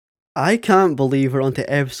I can't believe we're on to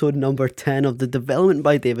episode number 10 of the Development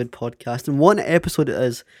by David podcast, and what episode it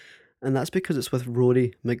is, and that's because it's with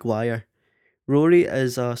Rory McGuire. Rory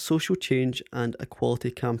is a social change and equality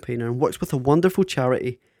campaigner and works with a wonderful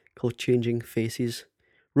charity called Changing Faces.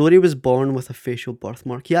 Rory was born with a facial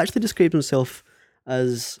birthmark. He actually described himself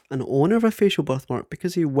as an owner of a facial birthmark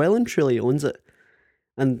because he well and truly owns it.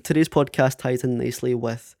 And today's podcast ties in nicely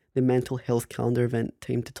with the mental health calendar event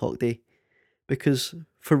Time to Talk Day because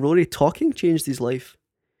for Rory, talking changed his life.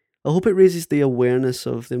 I hope it raises the awareness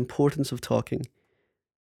of the importance of talking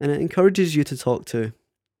and it encourages you to talk too.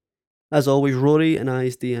 As always, Rory and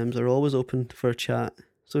I's DMs are always open for a chat,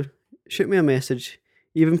 so shoot me a message,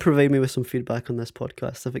 even provide me with some feedback on this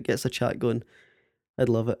podcast. If it gets a chat going, I'd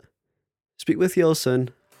love it. Speak with you all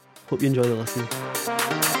soon. Hope you enjoy the listen.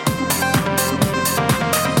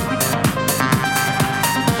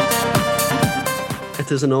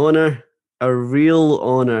 It is an honour, a real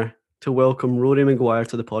honour, to welcome Rory McGuire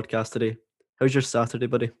to the podcast today. How's your Saturday,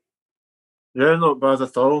 buddy? Yeah, not bad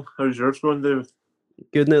at all. How's yours going, David?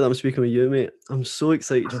 Good now that I'm speaking with you, mate. I'm so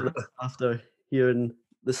excited for this after hearing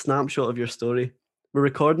the snapshot of your story. We're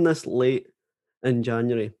recording this late in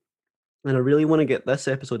January, and I really want to get this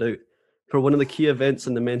episode out for one of the key events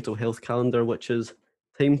in the mental health calendar, which is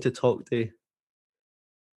Time to Talk Day.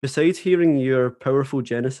 Besides hearing your powerful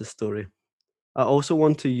Genesis story, I also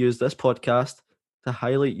want to use this podcast to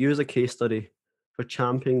highlight you as a case study for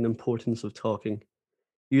championing the importance of talking.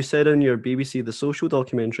 You said in your BBC The Social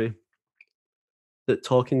documentary that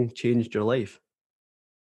talking changed your life.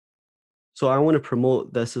 So I want to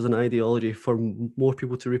promote this as an ideology for more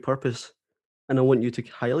people to repurpose, and I want you to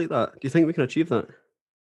highlight that. Do you think we can achieve that?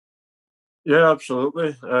 Yeah,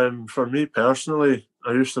 absolutely. For me personally,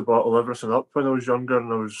 I used to bottle everything up when I was younger,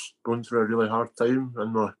 and I was going through a really hard time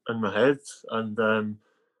in my head. And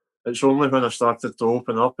it's only when I started to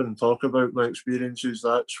open up and talk about my experiences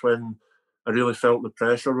that's when I really felt the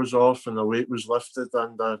pressure was off and the weight was lifted,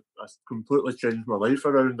 and I completely changed my life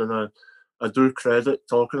around. And I do credit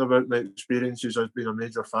talking about my experiences as being a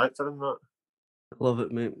major factor in that. I love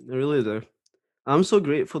it, mate. I really do. I'm so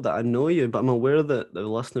grateful that I know you, but I'm aware that the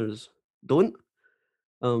listeners don't.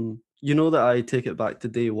 You know that I take it back to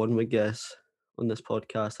day one with guests on this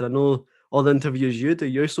podcast, and I know all the interviews you do,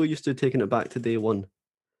 you're so used to taking it back to day one.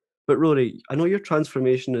 But Rory, I know your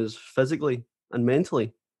transformation is physically and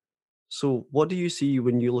mentally. So what do you see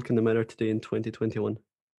when you look in the mirror today in 2021?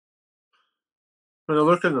 When I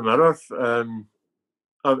look in the mirror,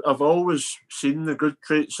 I've always seen the good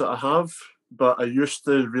traits that I have, but I used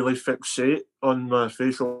to really fixate on my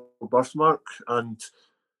facial birthmark, and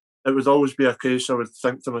it would always be a case I would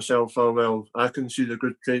think to myself, "Oh well, I can see the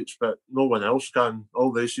good traits, but no one else can.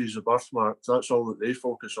 All they see is the birthmark. That's all that they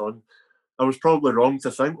focus on." I was probably wrong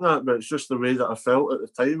to think that, but it's just the way that I felt at the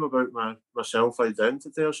time about my self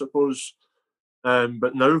identity, I suppose.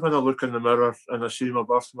 But now when I look in the mirror and I see my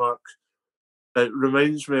birthmark, it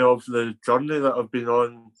reminds me of the journey that I've been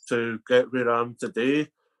on to get where I am today,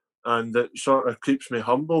 and it sort of keeps me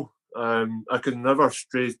humble. I can never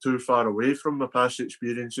stray too far away from my past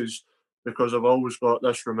experiences because I've always got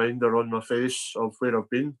this reminder on my face of where I've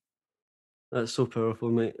been. That's so powerful,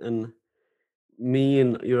 mate. And me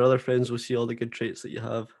and your other friends will see all the good traits that you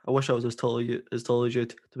have. I wish I was as tall as you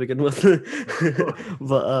to begin with.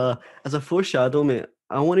 But as a foreshadow, mate,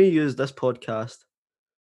 I want to use this podcast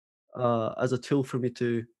as a tool for me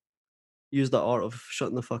to use the art of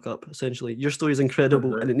shutting the fuck up. Essentially, your story is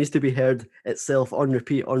incredible, and Right. it needs to be heard itself on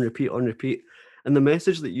repeat, on repeat, on repeat. And the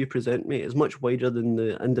message that you present, mate, is much wider than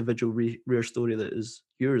the individual rare story that is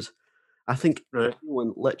yours. I think Right.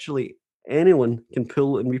 anyone, literally anyone, can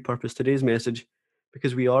pull and repurpose today's message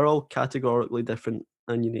because we are all categorically different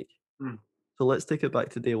and unique. Hmm. So let's take it back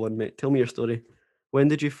to day one, mate. Tell me your story. When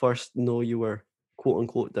did you first know you were quote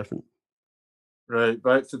unquote different? Right.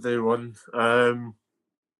 Back to day one.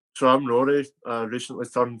 So I'm Rory. I recently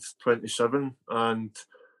turned 27, and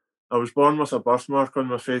I was born with a birthmark on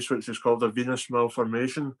my face, which is called a venous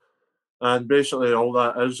malformation. And basically, all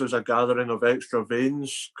that is a gathering of extra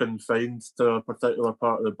veins confined to a particular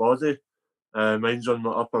part of the body. Mine's on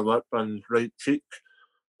my upper lip and right cheek.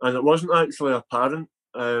 And it wasn't actually apparent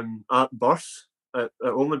at birth. It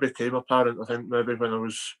only became apparent, I think, maybe when I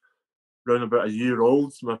was around about a year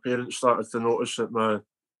old. My parents started to notice that my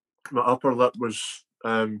upper lip was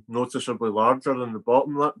noticeably larger than the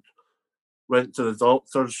bottom lip. Went to the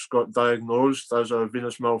doctors, got diagnosed as a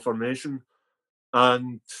venous malformation,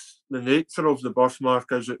 and the nature of the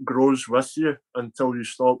birthmark is it grows with you until you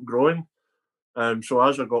stop growing. So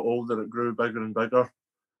as I got older, it grew bigger and bigger.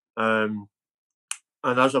 Um,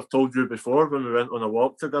 And as I've told you before, when we went on a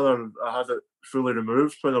walk together, I had it fully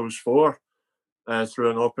removed when I was 4 through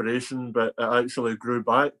an operation, but it actually grew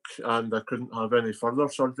back, and I couldn't have any further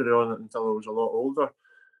surgery on it until I was a lot older,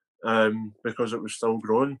 because it was still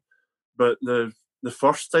growing. But the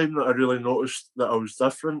first time that I really noticed that I was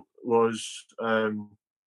different was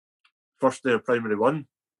first day of primary one.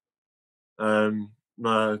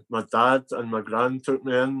 My dad and my gran took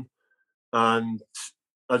me in, and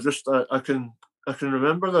I can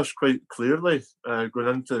remember this quite clearly. Going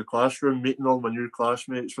into the classroom, meeting all my new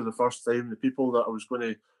classmates for the first time, the people that I was going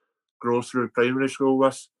to grow through primary school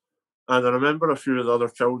with, and I remember a few of the other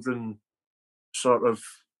children sort of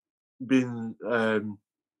being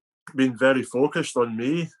being very focused on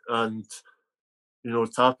me, and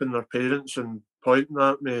tapping their parents and pointing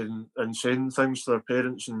at me, and saying things to their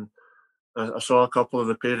parents. And I saw a couple of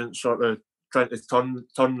the parents sort of trying to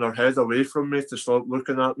turn their head away from me to stop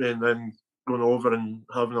looking at me, and then going over and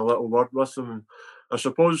having a little word with them. And I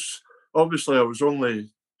suppose, obviously, I was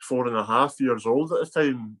only 4.5 years old at the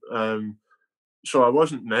time, so I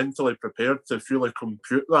wasn't mentally prepared to fully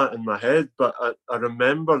compute that in my head. But I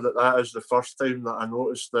remember that is the first time that I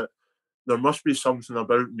noticed that there must be something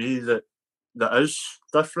about me that is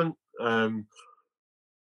different. So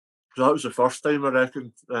that was the first time I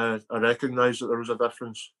recognised that there was a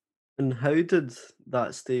difference. And how did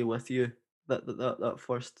that stay with you? That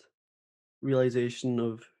first realization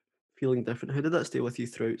of feeling different. How did that stay with you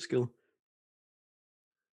throughout school?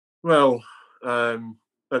 Well,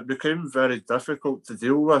 it became very difficult to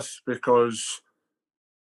deal with because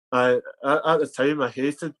at the time I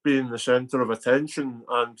hated being the centre of attention,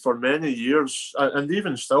 and for many years, and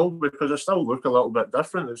even still, because I still look a little bit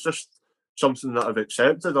different. It's just something that I've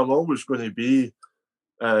accepted. I'm always going to be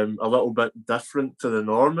a little bit different to the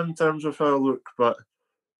norm in terms of how I look. But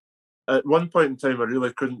at one point in time, I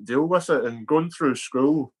really couldn't deal with it, and going through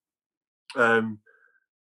school. Um,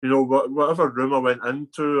 whatever room I went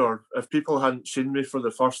into, or if people hadn't seen me for the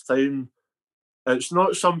first time, it's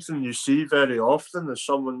not something you see very often as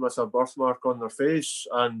someone with a birthmark on their face.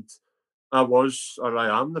 And I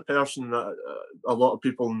am the person that a lot of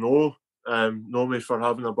people know me for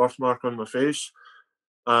having a birthmark on my face.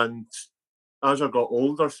 And as I got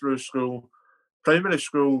older through school, primary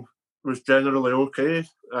school was generally okay.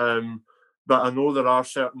 But I know there are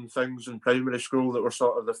certain things in primary school that were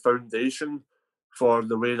sort of the foundation for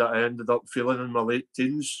the way that I ended up feeling in my late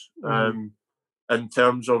teens, Mhm. in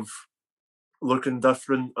terms of looking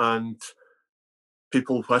different, and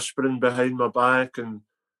people whispering behind my back, and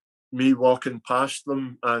me walking past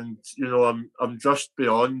them, and I'm just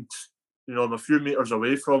beyond. I'm a few meters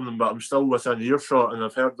away from them, but I'm still within earshot, and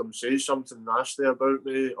I've heard them say something nasty about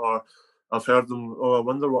me, or I've heard them, oh, I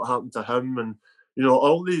wonder what happened to him. And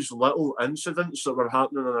all these little incidents that were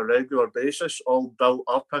happening on a regular basis all built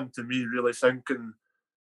up into me really thinking,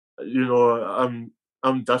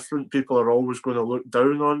 I'm different. People are always going to look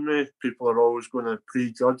down on me. People are always going to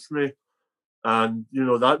prejudge me, and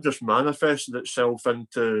that just manifested itself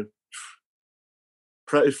into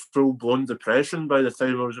pretty full blown depression by the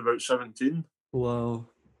time I was about 17. Wow.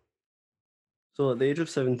 So at the age of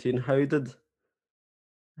 17,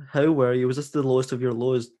 how were you? Was this the lowest of your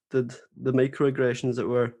lows? Did the microaggressions that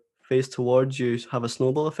were faced towards you have a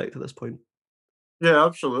snowball effect at this point? Yeah,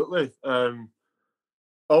 absolutely.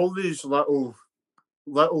 All these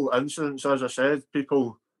little incidents, as I said,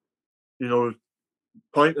 people, you know,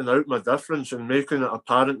 pointing out my difference and making it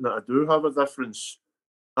apparent that I do have a difference.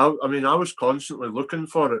 I mean, I was constantly looking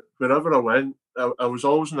for it wherever I went. I was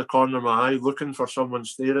always in the corner of my eye, looking for someone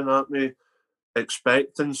staring at me,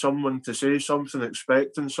 expecting someone to say something,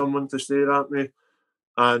 expecting someone to stare at me.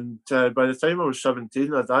 And by the time I was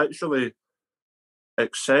 17, I'd actually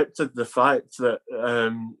accepted the fact that,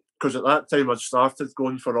 because at that time I'd started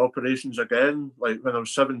going for operations again. Like when I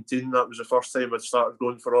was 17, that was the first time I'd started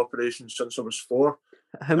going for operations since I was 4.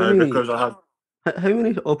 How many Because how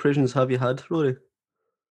many operations have you had, Rory?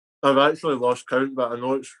 I've actually lost count, but I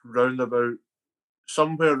know it's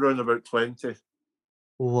somewhere around about 20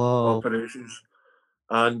 Wow. operations.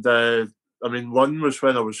 And I mean, one was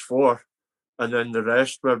when I was 4, and then the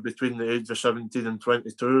rest were between the age of 17 and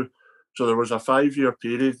 22. So there was a 5-year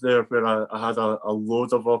period there where I had a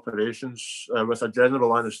load of operations, with a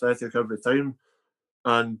general anaesthetic every time.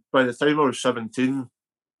 And by the time I was 17,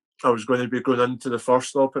 I was going to be going into the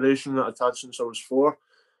first operation that I'd had since I was 4.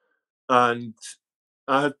 And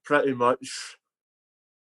I had pretty much,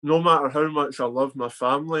 no matter how much I love my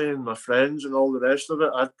family and my friends and all the rest of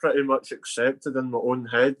it, I'd pretty much accepted in my own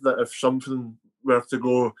head that if something were to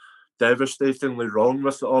go devastatingly wrong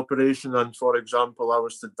with the operation, and for example, I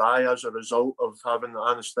was to die as a result of having the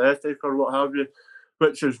anaesthetic or what have you,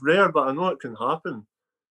 which is rare, but I know it can happen.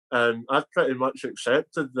 I pretty much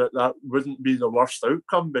accepted that that wouldn't be the worst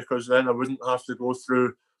outcome, because then I wouldn't have to go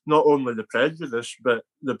through not only the prejudice, but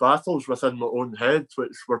the battles within my own head,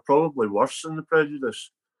 which were probably worse than the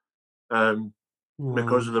prejudice. Um,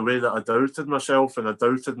 because Wow. of the way that I doubted myself and I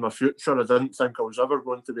doubted my future. I didn't think I was ever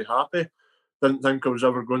going to be happy. Didn't think I was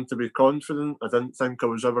ever going to be confident. I didn't think I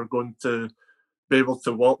was ever going to be able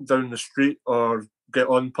to walk down the street or get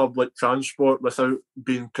on public transport without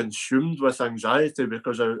being consumed with anxiety,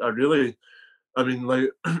 because I really, I mean,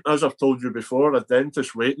 like, as I've told you before, a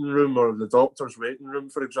dentist waiting room or the doctor's waiting room,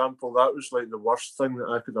 for example, that was like the worst thing that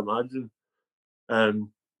I could imagine.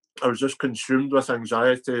 Um, I was just consumed with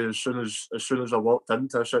anxiety as soon as I walked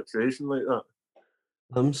into a situation like that.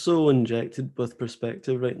 I'm so injected with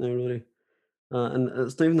perspective right now, Rory. And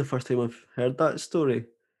it's not even the first time I've heard that story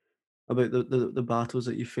about the battles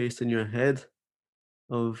that you faced in your head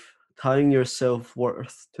of tying your self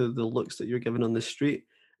worth to the looks that you're given on the street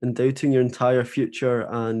and doubting your entire future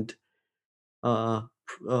and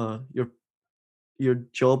your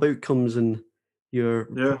job outcomes and your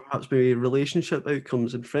Yeah, perhaps maybe relationship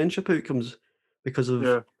outcomes and friendship outcomes because of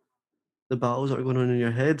yeah, the battles that are going on in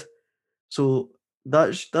your head. So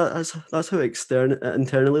that's how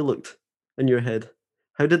internally looked in your head.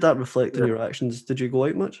 How did that reflect in yeah. your actions? Did you go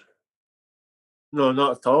out much? No,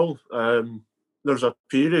 not at all. There's a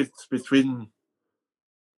period between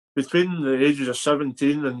the ages of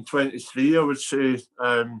 17 and 23, I would say.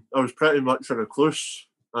 I was pretty much a recluse.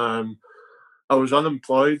 I was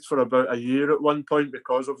unemployed for about a year at one point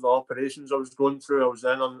because of the operations I was going through. I was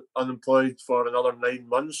then unemployed for another 9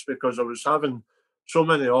 months because I was having so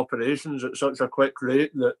many operations at such a quick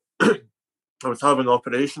rate that I would have an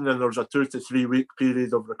operation and there was a 2 to 3 week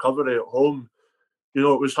period of recovery at home. It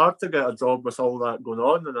was hard to get a job with all that going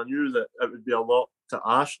on, and I knew that it would be a lot to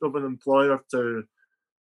ask of an employer to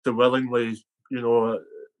willingly,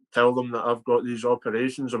 tell them that I've got these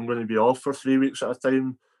operations, I'm going to be off for 3 weeks at a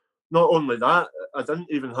time. Not only that, I didn't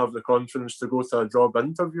even have the confidence to go to a job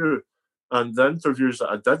interview. And the interviews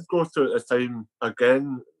that I did go to at the time,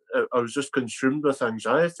 again, I was just consumed with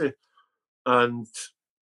anxiety. And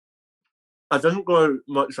I didn't go out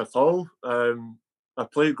much at all. I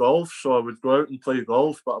play golf, so I would go out and play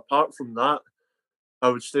golf. But apart from that, I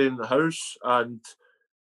would stay in the house. And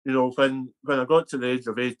when I got to the age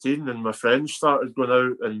of 18 and my friends started going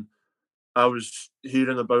out and I was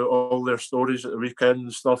hearing about all their stories at the weekend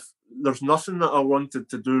and stuff, there's nothing that I wanted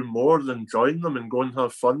to do more than join them and go and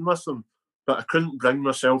have fun with them. But I couldn't bring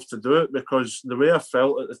myself to do it because the way I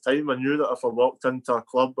felt at the time, I knew that if I walked into a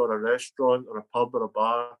club or a restaurant or a pub or a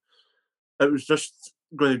bar, it was just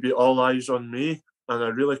going to be all eyes on me. And I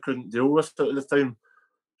really couldn't deal with it at the time.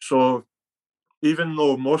 So even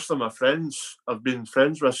though most of my friends I've been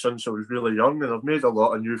friends with since I was really young, and I've made a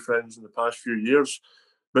lot of new friends in the past few years,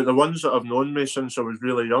 but the ones that have known me since I was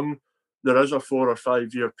really young, there is a 4 or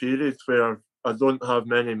 5 year period where I don't have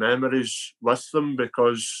many memories with them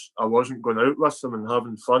because I wasn't going out with them and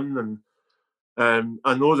having fun. And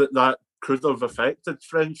I know that that could have affected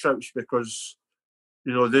friendships because,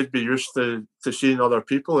 they'd be used to seeing other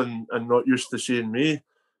people and not used to seeing me.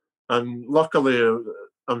 And luckily,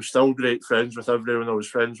 I'm still great friends with everyone I was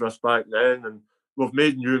friends with back then. And we've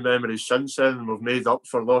made new memories since then, and we've made up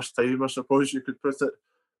for lost time, I suppose you could put it.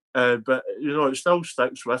 But it still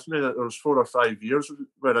sticks with me that there was 4 or 5 years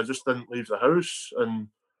where I just didn't leave the house, and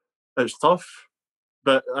it's tough.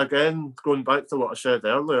 But again, going back to what I said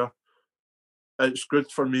earlier, it's good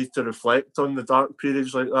for me to reflect on the dark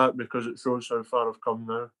periods like that because it shows how far I've come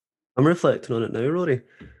now. I'm reflecting on it now, Rory.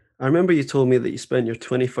 I remember you told me that you spent your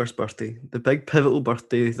 21st birthday, the big pivotal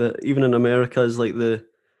birthday that even in America is like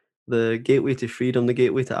the gateway to freedom, the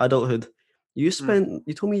gateway to adulthood. Mm,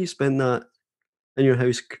 You told me you spent that in your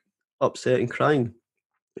house upset and crying.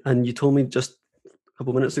 And you told me just a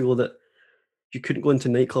couple minutes ago that you couldn't go into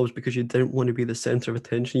nightclubs because you didn't want to be the center of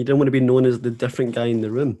attention. You didn't want to be known as the different guy in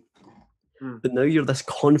the room. mm, But now you're this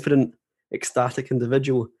confident, ecstatic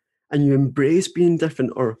individual, and you embrace being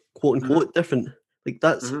different or quote mhm, unquote different. Like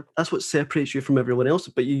that's mhm, that's what separates you from everyone else.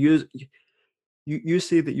 But you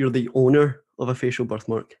say that you're the owner of a facial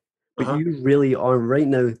birthmark, but uh-huh. you really are right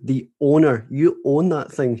now the owner. You own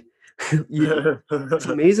that thing. It's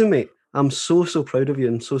amazing, mate. I'm so proud of you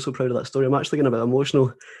and so proud of that story. I'm actually getting a bit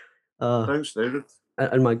emotional. Uh, Thanks, David.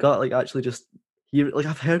 and my gut, like, actually just hear, like,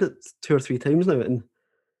 I've heard it 2 or 3 times now, and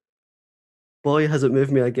boy, has it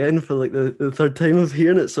moved me again for like the third time of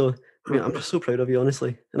hearing it. So, I mean, I'm just so proud of you,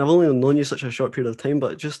 honestly. And I've only known you such a short period of time,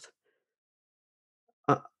 but just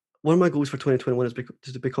uh, one of my goals for 2021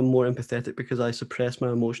 is to become more empathetic because I suppress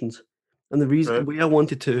my emotions. And the Right. way I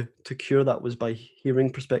wanted to cure that was by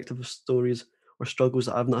hearing perspective stories or struggles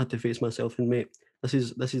that I've not had to face myself. And mate, this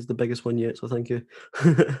is the biggest one yet. So thank you.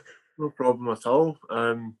 No problem at all.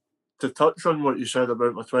 To touch on what you said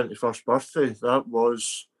about my 21st birthday, that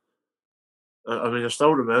was, I mean, I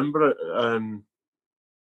still remember it.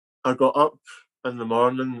 I got up in the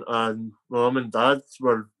morning and my mum and dad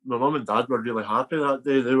were really happy that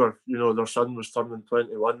day. They were, you know, their son was turning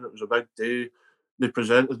 21. It was a big day. They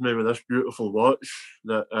presented me with this beautiful watch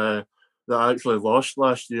that I actually lost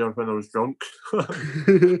last year when I was drunk. But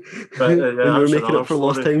yeah, When you were that's making another up for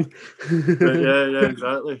lost story. time. But yeah,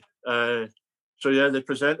 exactly. So yeah, they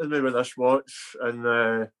presented me with this watch,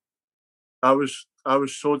 and I was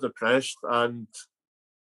so depressed, and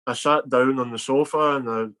I sat down on the sofa,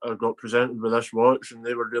 and I got presented with this watch, and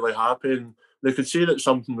they were really happy, and they could see that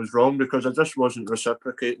something was wrong because I just wasn't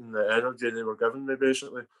reciprocating the energy they were giving me,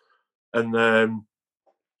 basically. And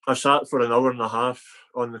I sat for an hour and a half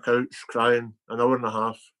on the couch crying, an hour and a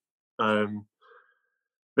half, um,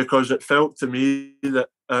 because it felt to me that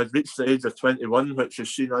I'd reached the age of 21, which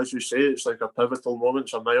is seen, as you say, it's like a pivotal moment,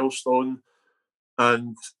 it's a milestone.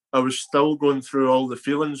 And I was still going through all the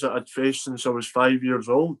feelings that I'd faced since I was 5 years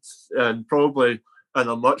old, and probably in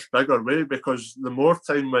a much bigger way, because the more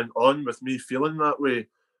time went on with me feeling that way,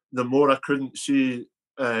 the more I couldn't see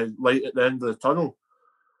light at the end of the tunnel.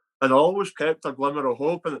 And I always kept a glimmer of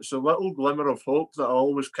hope, and it's a little glimmer of hope that I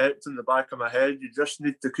always kept in the back of my head. You just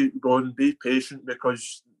need to keep going, be patient,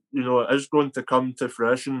 because you know it is going to come to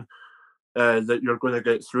fruition, that you're going to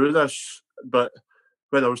get through this. But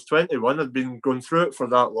when I was 21, I'd been going through it for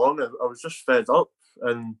that long. I was just fed up,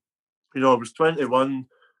 and you know I was 21,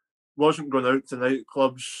 wasn't going out to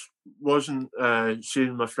nightclubs, wasn't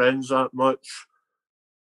seeing my friends that much,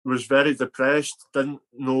 was very depressed, didn't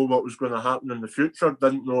know what was going to happen in the future,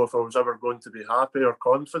 didn't know if I was ever going to be happy or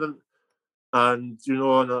confident. And you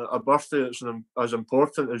know, on a birthday that's as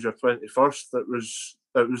important as your 21st, it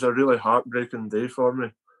was a really heartbreaking day for me.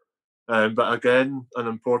 But again, an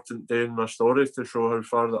important day in my story to show how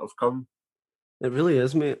far that I've come. It really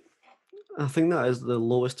is, mate. I think that is the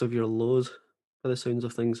lowest of your lows, by the sounds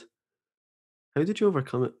of things. How did you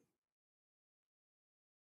overcome it?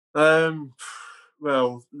 Um,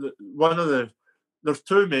 well, one of there's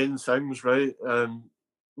two main things, right?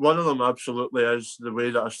 One of them absolutely is the way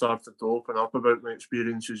that I started to open up about my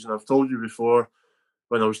experiences, and I've told you before.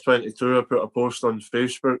 When I was 22, I put a post on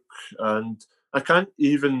Facebook, and I can't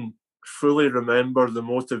even fully remember the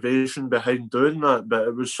motivation behind doing that, but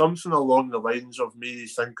it was something along the lines of me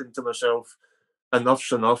thinking to myself,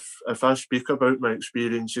 enough's enough. If I speak about my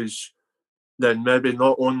experiences, then maybe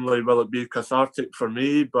not only will it be cathartic for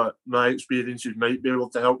me, but my experiences might be able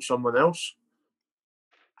to help someone else.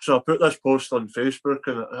 So I put this post on Facebook,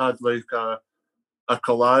 and it had like a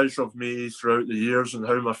collage of me throughout the years and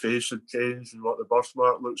how my face had changed and what the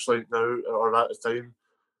birthmark looks like now or at the time.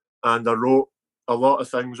 And I wrote a lot of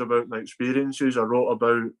things about my experiences. I wrote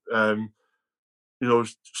about, you know,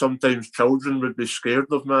 sometimes children would be scared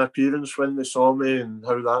of my appearance when they saw me, and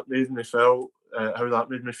how that made me feel, how that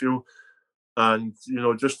made me feel, and you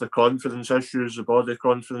know, just the confidence issues, the body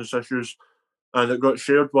confidence issues, and it got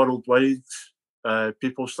shared worldwide.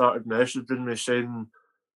 People started messaging me saying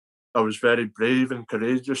I was very brave and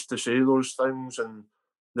courageous to say those things, and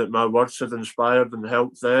that my words had inspired and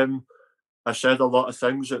helped them. I said a lot of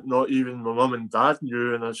things that not even my mum and dad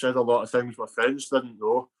knew, and I said a lot of things my friends didn't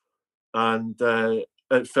know, and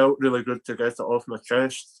it felt really good to get it off my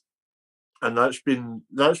chest. And that's been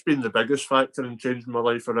the biggest factor in changing my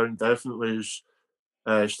life around. Definitely is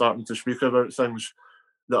starting to speak about things.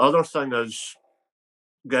 The other thing is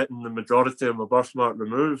getting the majority of my birthmark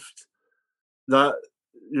removed. That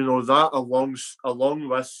you know that along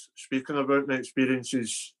with speaking about my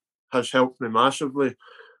experiences has helped me massively.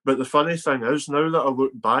 But the funny thing is, now that I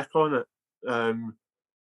look back on it,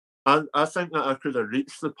 I think that I could have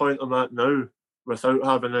reached the point I'm at now without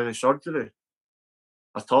having any surgery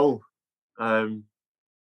at all. Um,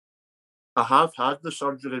 I have had the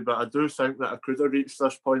surgery, but I do think that I could have reached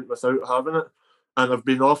this point without having it. And I've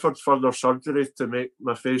been offered further surgery to make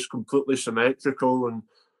my face completely symmetrical. And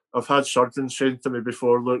I've had surgeons saying to me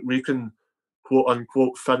before, look, we can quote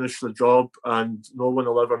unquote finish the job and no one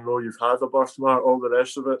will ever know you've had a birthmark, all the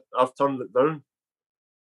rest of it. I've turned it down.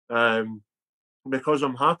 Um, because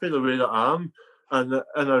I'm happy the way that I am. And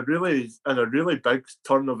in a really big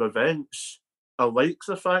turn of events, I like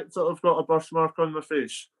the fact that I've got a birthmark on my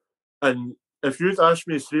face. And if you'd asked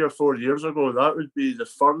me 3 or 4 years ago, that would be the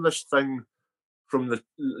furthest thing from the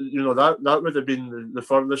you know that would have been the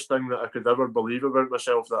furthest thing that I could ever believe about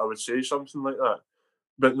myself, that I would say something like that.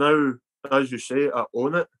 But now, as you say, I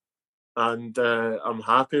own it. and I'm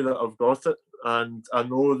happy that I've got it. And I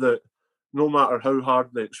know that no matter how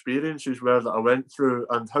hard the experiences were that I went through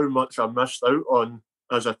and how much I missed out on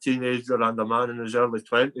as a teenager and a man in his early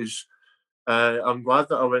 20s, I'm glad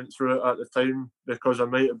that I went through it at the time because I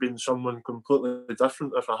might have been someone completely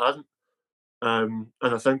different if I hadn't. And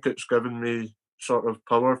I think it's given me sort of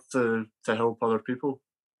power to help other people.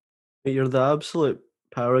 You're the absolute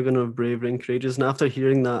paragon of bravery and courageous. And after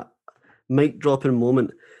hearing that mic dropping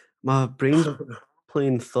moment, my brain's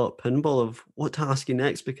playing thought pinball of what to ask you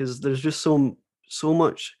next because there's just so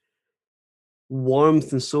much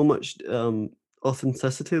warmth and so much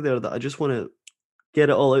authenticity there that I just want to get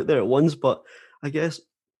it all out there at once. But I guess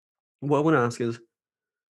what I want to ask is,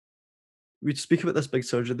 we speak about this big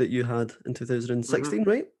surgery that you had in hmm 2016,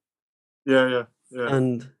 right? Yeah, yeah, yeah.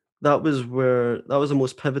 And that was the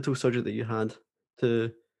most pivotal surgery that you had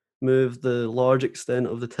to move the large extent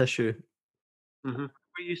of the tissue. hmm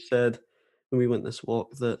Where you said when we went this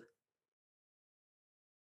walk that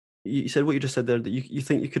you said what you just said there, that you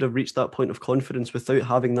think you could have reached that point of confidence without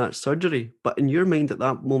having that surgery. But in your mind at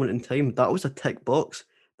that moment in time, that was a tick box.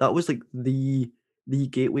 That was like the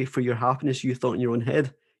gateway for your happiness, you thought in your own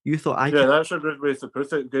head. You thought I Yeah, can. that's a good way to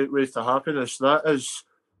put it. Gateway to happiness. That is,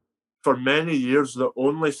 for many years, the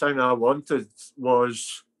only thing I wanted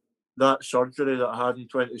was that surgery that I had in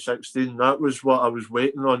 2016. That was what I was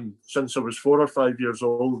waiting on since I was 4 or 5 years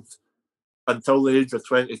old until the age of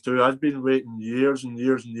 22. I'd been waiting years and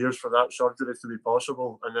years and years for that surgery to be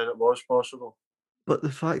possible, and then it was possible. But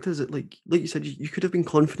the fact is that like you said, you could have been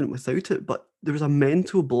confident without it, but there was a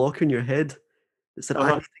mental block in your head that said, Uh I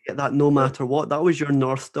have huh. to get that no Yeah. matter what. That was your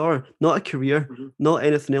North Star, not a career, hmm not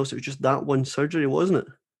anything else. It was just that one surgery, wasn't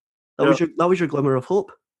it? Yeah. That was your glimmer of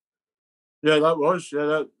hope. Yeah, that was. Yeah,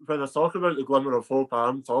 that, when I talk about the glimmer of hope, I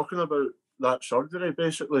am talking about that surgery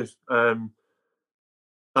basically.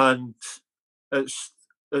 And it's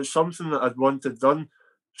it's something that I'd wanted done.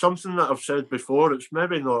 Something that I've said before. It's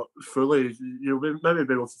maybe not fully. You'll maybe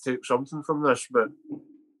be able to take something from this, but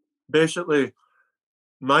basically,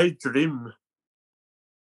 my dream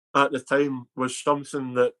at the time was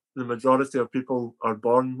something that the majority of people are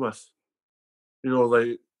born with.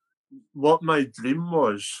 Like what my dream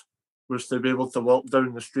was to be able to walk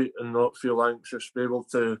down the street and not feel anxious, be able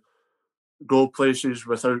to go places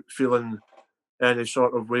without feeling any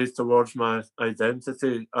sort of way towards my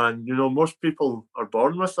identity. And most people are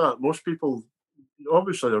born with that. Most people,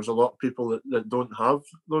 obviously, there's a lot of people that don't have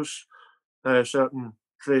those certain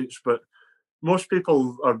traits, but most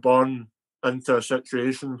people are born into a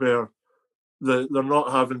situation where they're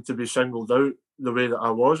not having to be singled out the way that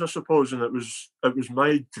I was, I suppose. And it was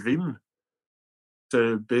my dream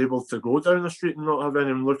to be able to go down the street and not have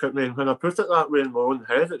anyone look at me. And when I put it that way in my own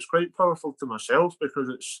head, it's quite powerful to myself because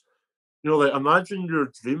it's, like imagine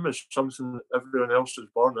your dream is something that everyone else is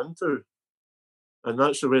born into. And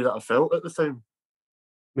that's the way that I felt at the time.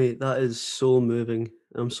 Mate, that is so moving.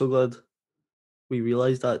 I'm so glad we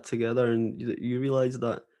realized that together and you realized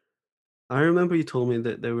that. I remember you told me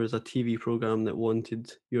that there was a TV program that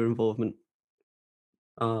wanted your involvement.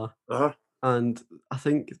 Uh, Uh-huh. and I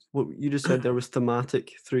think what you just said there was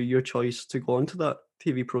thematic through your choice to go onto that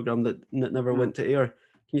TV program that never Mm, went to air.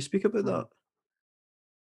 Can you speak about mhm. that?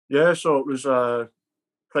 Yeah, so it was a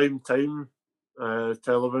prime time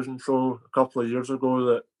television show a couple of years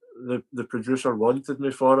ago that the producer wanted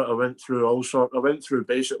me for it. I went through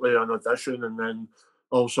basically an audition and then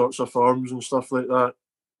all sorts of forms and stuff like that.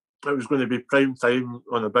 It was going to be prime time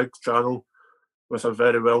on a big channel with a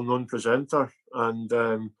very well known presenter. And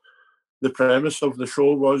the premise of the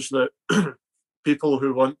show was that people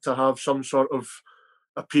who want to have some sort of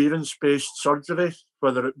appearance based surgery,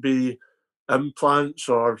 whether it be implants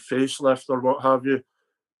or facelift or what have you,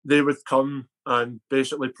 they would come and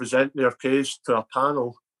basically present their case to a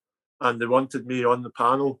panel. And they wanted me on the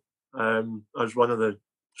panel as one of the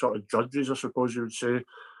sort of judges, I suppose you would say.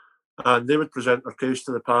 And they would present their case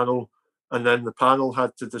to the panel, and then the panel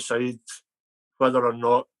had to decide whether or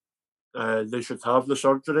not they should have the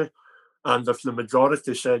surgery. And if the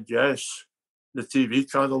majority said yes, the TV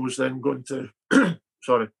channel was then going to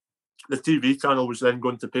sorry, the TV channel was then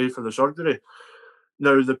going to pay for the surgery.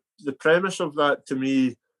 Now, the premise of that to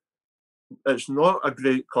me, it's not a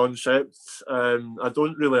great concept. I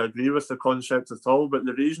don't really agree with the concept at all. But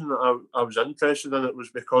the reason that I was interested in it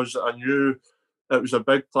was because I knew it was a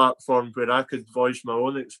big platform where I could voice my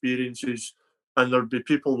own experiences, and there'd be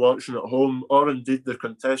people watching at home, or indeed the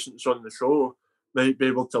contestants on the show might be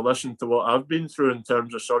able to listen to what I've been through in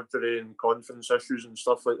terms of surgery and confidence issues and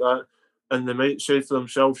stuff like that. And they might say to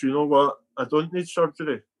themselves, you know what, I don't need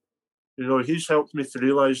surgery. You know, he's helped me to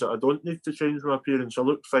realise that I don't need to change my appearance. I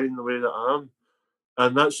look fine the way that I am.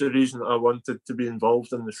 And that's the reason I wanted to be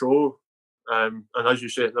involved in the show. And as you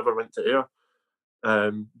say, it never went to air.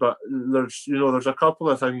 But there's a couple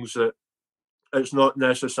of things that it's not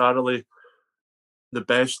necessarily the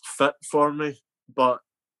best fit for me, but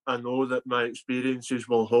I know that my experiences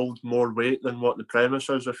will hold more weight than what the premise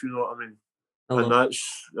is, if you know what I mean. I And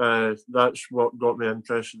love that's what got me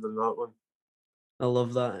interested in that one. I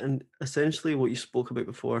love that. And essentially what you spoke about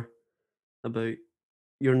before, about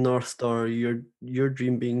your North Star, your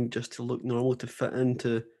dream being just to look normal, to fit in,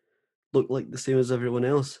 to look like the same as everyone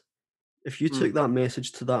else. If you Mm, took that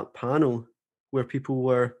message to that panel where people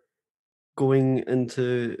were going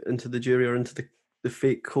into the jury or into the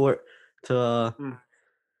fake court mm,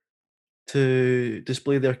 to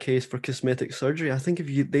display their case for cosmetic surgery, I think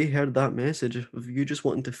if they heard that message of you just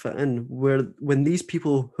wanting to fit in, where when these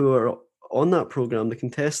people who are on that program, the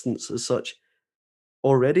contestants as such,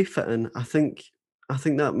 already fit in, I think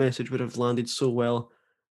that message would have landed so well,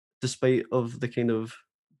 despite of the kind of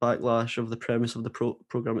backlash of the premise of the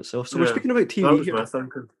program itself. So we're yeah, speaking about that TV was here. my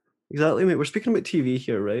thinking. Exactly, mate. We're speaking about TV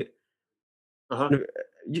here, right? Uh-huh. Now,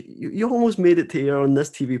 you almost made it to air on this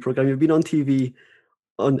TV program. You've been on TV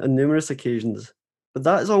on numerous occasions, but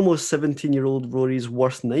that is almost 17-year-old Rory's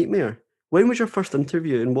worst nightmare. When was your first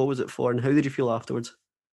interview, and what was it for, and how did you feel afterwards?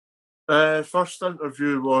 First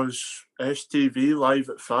interview was STV Live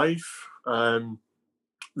at 5.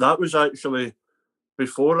 That was actually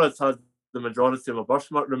before I'd had the majority of my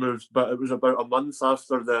birthmark removed, but it was about a month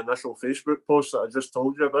after the initial Facebook post that I just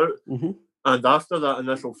told you about. Mhm. And after that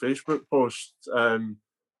initial Facebook post,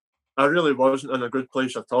 I really wasn't in a good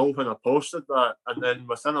place at all when I posted that. And then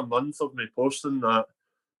within a month of me posting that,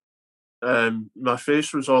 my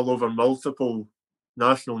face was all over multiple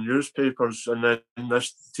national newspapers, and then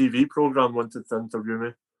this TV program wanted to interview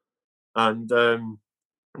me. And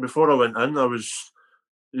before I went in,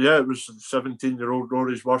 yeah, it was 17-year-old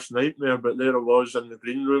Rory's worst nightmare, but there I was in the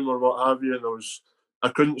green room or what have you, and I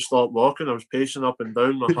couldn't stop walking. I was pacing up and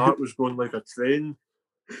down. My heart was going like a train.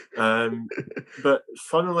 But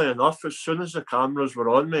funnily enough, as soon as the cameras were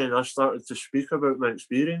on me and I started to speak about my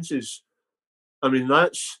experiences, I mean,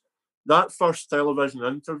 that first television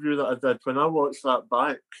interview that I did, when I watched that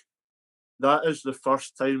back, that is the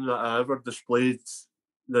first time that I ever displayed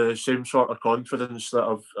the same sort of confidence that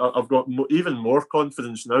I've got even more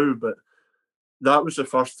confidence now, but that was the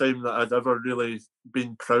first time that I'd ever really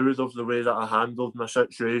been proud of the way that I handled my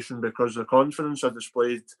situation, because the confidence I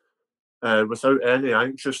displayed without any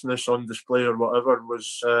anxiousness on display or whatever it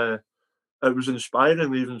was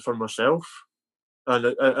inspiring even for myself. And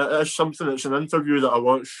it is something, it's an interview that I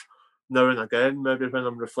watch now and again, maybe when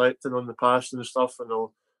I'm reflecting on the past and stuff, and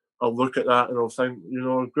I'll look at that and I'll think,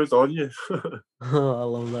 good on you. Oh, I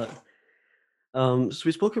love that. So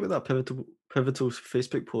we spoke about that pivotal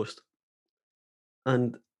Facebook post,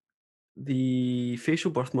 and the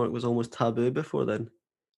facial birthmark was almost taboo before then. Do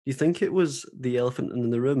you think it was the elephant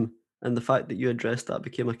in the room, and the fact that you addressed that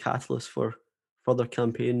became a catalyst for further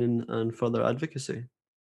campaigning and further advocacy?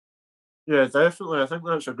 Yeah, definitely. I think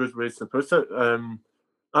that's a good way to put it.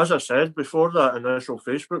 As I said before, that initial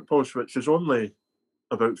Facebook post, which is only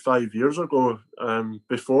about 5 years ago,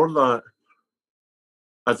 before that,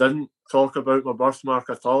 I didn't talk about my birthmark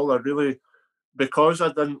at all. Because I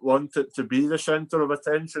didn't want it to be the centre of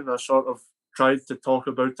attention, I sort of tried to talk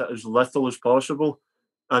about it as little as possible.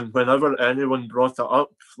 And whenever anyone brought it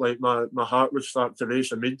up, like my heart would start to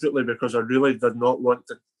race immediately, because I really did not want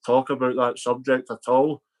to talk about that subject at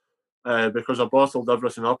all. Because I bottled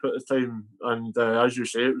everything up at the time. And as you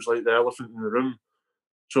say, it was like the elephant in the room.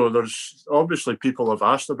 So there's obviously people have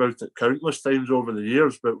asked about it countless times over the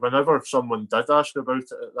years, but whenever someone did ask about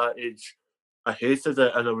it at that age, I hated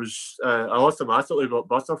it, and I automatically got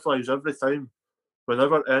butterflies every time.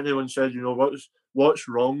 Whenever anyone said, what's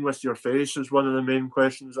wrong with your face, is one of the main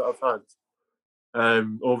questions that I've had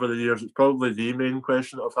over the years. It's probably the main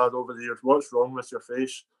question that I've had over the years. What's wrong with your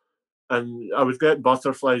face? And I would get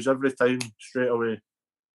butterflies every time straight away.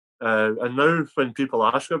 And now when people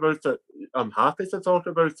ask about it, I'm happy to talk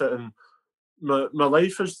about it. And my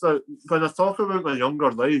life is that when I talk about my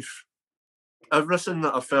younger life, everything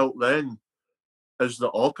that I felt then is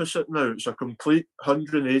the opposite now. It's a complete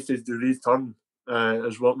 180-degree turn,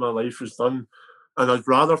 is what my life has done. And I'd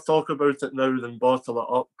rather talk about it now than bottle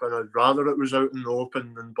it up. And I'd rather it was out in the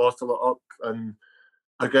open than bottle it up. And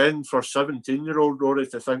again, for 17-year-old Rory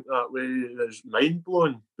to think that way is mind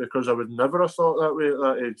blowing, because I would never have thought that way at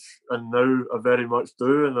that age. And now I very much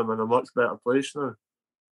do. And I'm in a much better place now.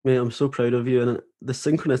 Mate, I'm so proud of you, and the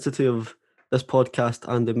synchronicity of this podcast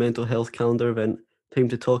and the mental health calendar event, Time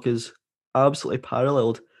to Talk, is absolutely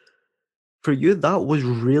paralleled. For you, that was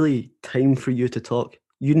really time for you to talk.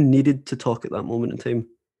 You needed to talk at that moment in time.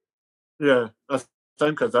 Yeah,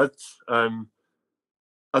 think I did.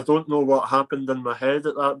 I don't know what happened in my head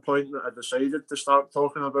at that point that I decided to start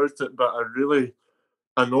talking about it, but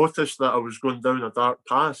I noticed that I was going down a dark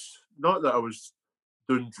path. Not that I was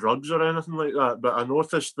doing drugs or anything like that, but I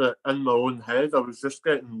noticed that in my own head I was just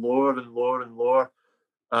getting lower and lower and lower,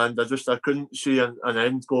 and I couldn't see an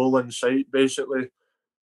end goal in sight basically,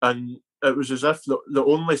 and it was as if the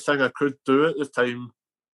only thing I could do at the time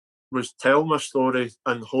was tell my story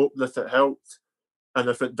and hope that it helped. And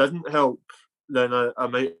if it didn't help, then I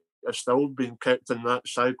might have still been kept in that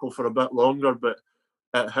cycle for a bit longer. But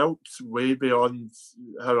it helped way beyond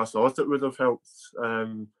how I thought it would have helped.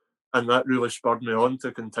 And that really spurred me on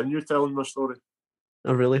to continue telling my story.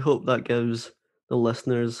 I really hope that gives the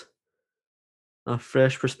listeners a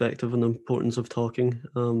fresh perspective on the importance of talking.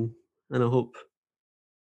 And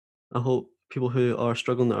I hope people who are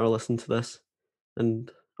struggling that are listening to this and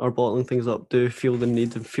are bottling things up do feel the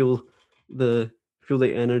need and the feel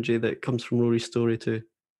the energy that comes from Rory's story to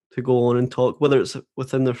go on and talk, whether it's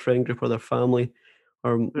within their friend group or their family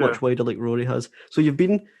or Yeah. much wider like Rory has. So you've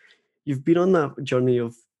been on that journey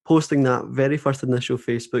of posting that very first initial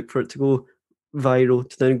Facebook for it to go viral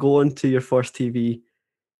to then go on to your first TV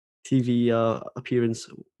appearance.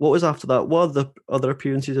 What was after that? What other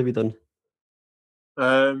appearances have you done?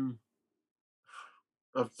 Um,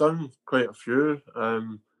 I've done quite a few.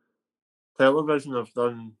 Television, I've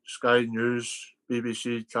done Sky News,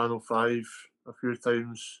 BBC, Channel 5 a few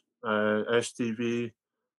times, STV.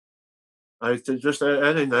 Just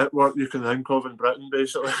any network you can think of in Britain,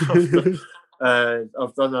 basically.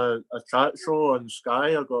 I've done a chat show on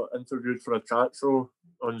Sky. I got interviewed for a chat show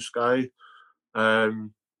on Sky.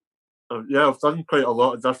 Um, yeah, I've done quite a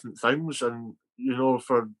lot of different things, and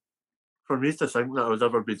for me to think that I would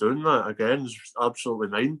ever be doing that again is absolutely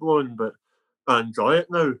mind blowing. But I enjoy it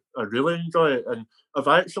now. I really enjoy it, and I've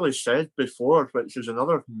actually said before, which is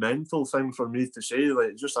another mental thing for me to say,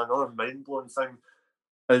 like just another mind blowing thing,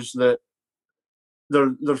 is that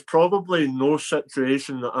there's probably no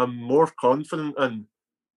situation that I'm more confident in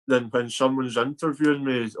than when someone's interviewing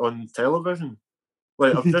me on television.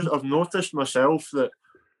 Like I've noticed myself that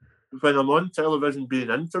when I'm on television being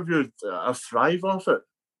interviewed, I thrive off it.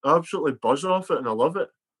 I absolutely buzz off it and I love it.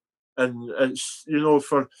 And it's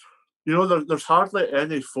there's hardly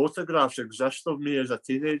any photographs exist of me as a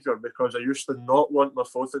teenager because I used to not want my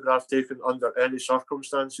photograph taken under any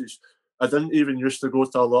circumstances. I didn't even used to go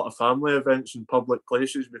to a lot of family events in public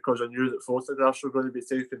places because I knew that photographs were going to be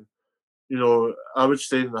taken. I would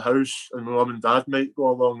stay in the house and my mum and dad might go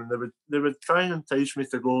along and they would try and entice me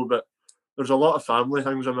to go, but there's a lot of family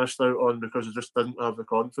things I missed out on because I just didn't have the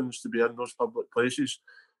confidence to be in those public places.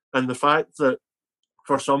 And the fact that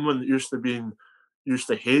for someone that used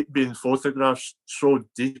to hate being photographed so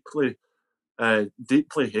deeply,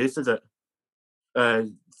 deeply hated it. Uh,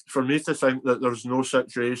 for me to think that there's no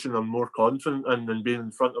situation I'm more confident in than being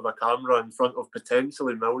in front of a camera in front of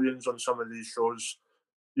potentially millions on some of these shows,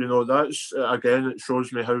 that's again, it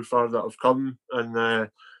shows me how far that I've come, and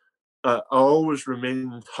I always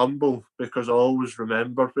remain humble because I always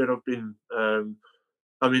remember where I've been.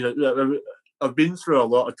 I mean, I've been through a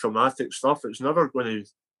lot of traumatic stuff. It's never going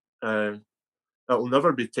to it'll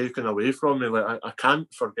never be taken away from me. Like I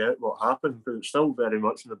can't forget what happened, but it's still very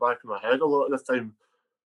much in the back of my head a lot of the time.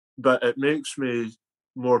 But it makes me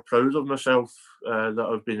more proud of myself that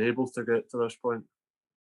I've been able to get to this point.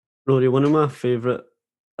 Rory, one of my favorite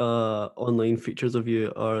online features of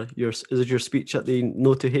you is your speech at the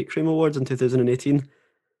No to Hate Crime Awards in 2018.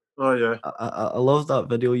 Oh yeah, I love that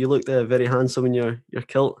video. You looked very handsome in your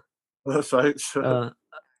kilt. thanks. Uh,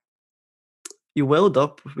 you welled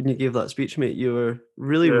up when you gave that speech, mate. You were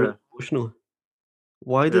really, really Yeah, emotional.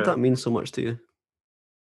 Why did yeah. that mean so much to you?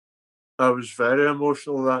 I was very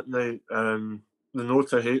emotional that night. The No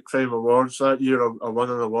to Hate Crime Awards that year, I won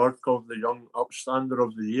an award called the Young Upstander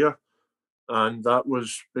of the Year, and that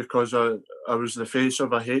was because I was the face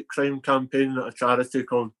of a hate crime campaign at a charity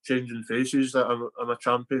called Changing Faces that I'm a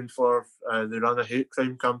champion for. They ran a hate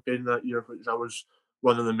crime campaign that year, which I was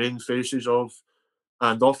one of the main faces of.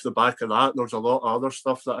 And off the back of that, there's a lot of other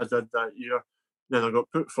stuff that I did that year. Then I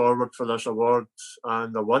got put forward for this award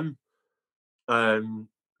and I won. Um,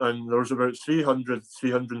 and there was about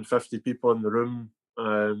 350 people in the room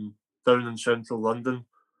down in central London.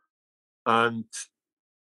 And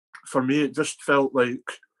for me, it just felt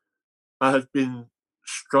like I had been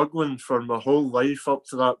struggling for my whole life up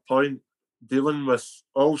to that point, dealing with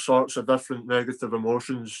all sorts of different negative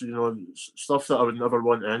emotions, stuff that I would never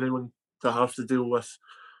want anyone to have to deal with.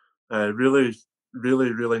 really,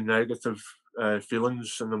 really, really negative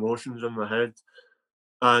feelings and emotions in my head.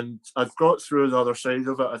 And I'd got through the other side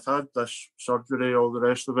of it. I'd had this surgery, all the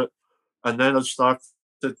rest of it, and then I'd started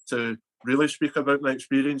to really speak about my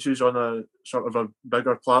experiences on a sort of a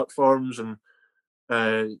bigger platforms. And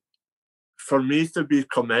uh, for me to be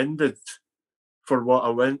commended for what I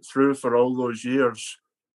went through for all those years,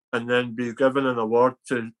 and then be given an award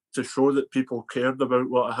to show that people cared about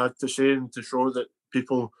what I had to say, and to show that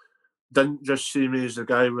people didn't just see me as the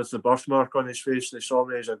guy with the birthmark on his face, they saw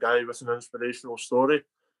me as a guy with an inspirational story.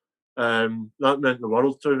 That meant the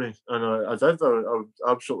world to me, and I did. I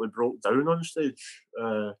absolutely broke down on stage,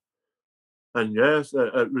 and yes,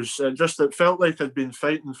 it was it felt like I'd been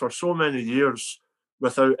fighting for so many years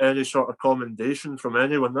without any sort of commendation from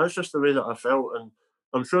anyone. That's just the way that I felt, and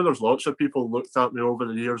I'm sure there's lots of people looked at me over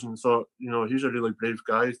the years and thought, he's a really brave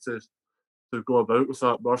guy to go about with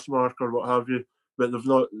that birthmark or what have you. But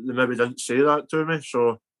they maybe didn't say that to me,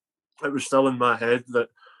 so it was still in my head that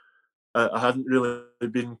I hadn't really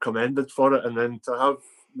been commended for it, and then to have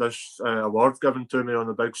this award given to me on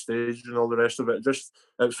the big stage and all the rest of it,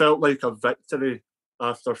 it felt like a victory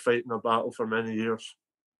after fighting a battle for many years.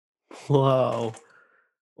 Wow.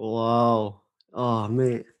 Wow. Oh,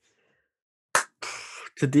 mate.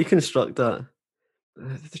 To deconstruct that,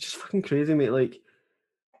 it's just fucking crazy, mate. Like,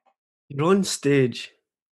 you're on stage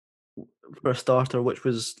for a starter, which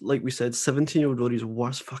was, like we said, 17-year-old Rory's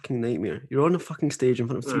worst fucking nightmare. You're on a fucking stage in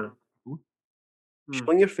front of three Yeah, people, mm,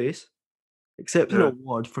 showing your face, accepting an yeah,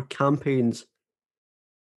 award for campaigns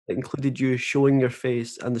that included you showing your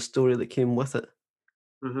face and the story that came with it.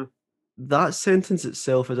 hmm, That sentence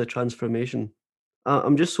itself is a transformation.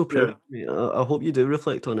 I'm just so proud yeah. of you, mate. I hope you do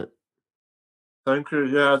reflect on it. Thank you.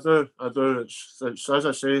 Yeah, I do. I do. It's as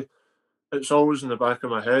I say, it's always in the back of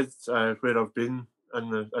my head where I've been in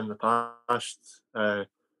the past.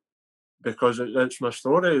 Because it's my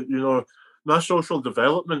story. My social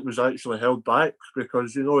development was actually held back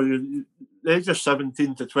because the age of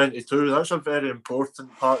 17 to 22, that's a very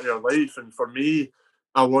important part of your life. And for me,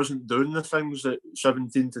 I wasn't doing the things that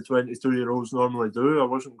 17 to 22-year-olds normally do. I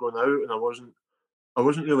wasn't going out, and I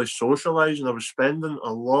wasn't really socializing. I was spending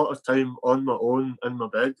a lot of time on my own in my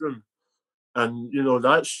bedroom. And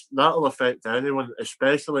that'll affect anyone,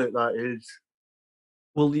 especially at that age.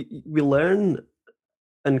 Well, we learn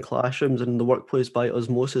in classrooms and in the workplace by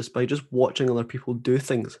osmosis by just watching other people do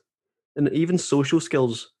things. And even social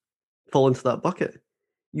skills fall into that bucket.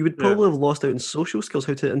 You would Yeah. probably have lost out in social skills,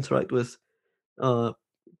 how to interact with uh,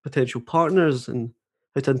 potential partners and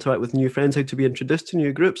how to interact with new friends, how to be introduced to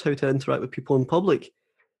new groups, how to interact with people in public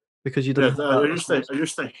because you didn't Yeah, have I that used to I osmosis.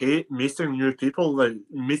 used to hate meeting new people. Like,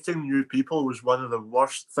 meeting new people was one of the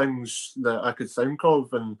worst things that I could think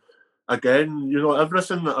of. And again,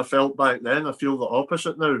 everything that I felt back then, I feel the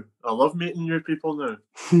opposite now. I love meeting new people now,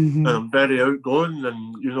 and I'm very outgoing,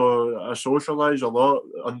 and I socialise a lot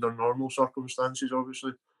under normal circumstances,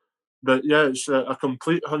 obviously. But yeah, it's a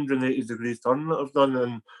complete 180-degree turn that I've done,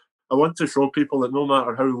 and I want to show people that no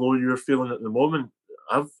matter how low you're feeling at the moment,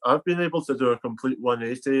 I've been able to do a complete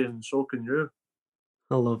 180, and so can you.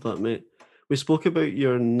 I love that, mate. We spoke about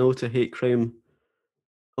your No to Hate Crime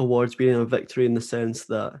awards being a victory in the sense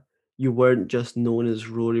that you weren't just known as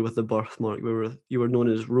Rory with the birthmark, you were known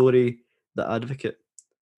as Rory the advocate.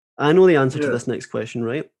 I know the answer to Yeah. this next question,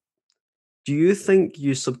 right? Do you think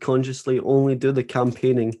you subconsciously only do the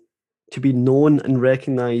campaigning to be known and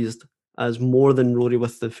recognized as more than Rory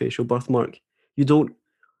with the facial birthmark? You don't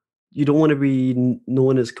you don't want to be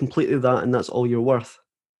known as completely that and that's all you're worth?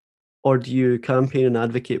 Or do you campaign and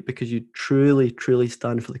advocate because you truly, truly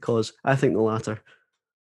stand for the cause? I think the latter.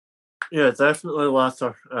 Yeah, definitely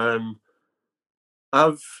latter.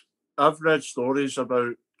 I've I've read stories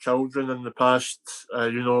about children in the past,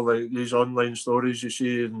 like these online stories you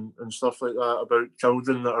see and stuff like that about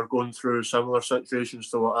children that are going through similar situations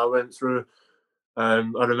to what I went through. I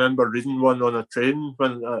remember reading one on a train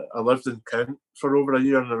when I lived in Kent for over a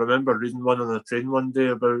year, and I remember reading one on a train one day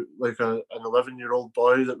about like an 11-year-old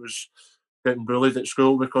boy that was getting bullied at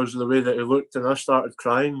school because of the way that he looked, and I started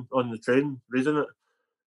crying on the train reading it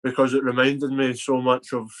because it reminded me so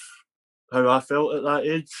much of how I felt at that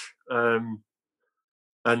age.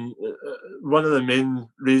 And one of the main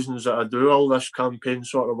reasons that I do all this campaign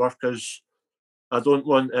sort of work is I don't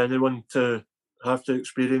want anyone to have to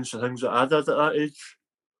experience the things that I did at that age.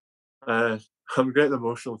 Uh, I'm getting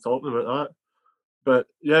emotional talking about that, but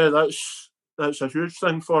yeah, that's a huge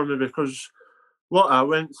thing for me because what I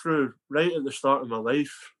went through right at the start of my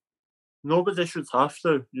life, nobody should have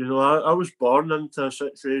to. I was born into a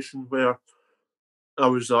situation where I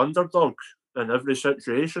was the underdog. in every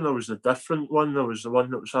situation. I was the different one. I was the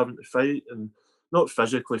one that was having to fight, and not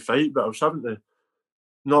physically fight, but I was having to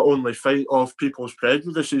not only fight off people's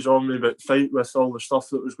prejudices on me, but fight with all the stuff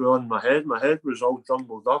that was going on in my head. My head was all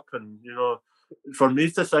jumbled up, and for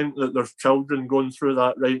me to think that there's children going through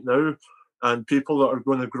that right now, and people that are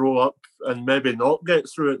going to grow up and maybe not get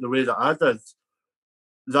through it the way that I did,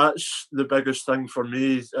 that's the biggest thing for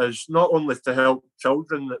me, is not only to help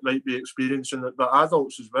children that might be experiencing it, but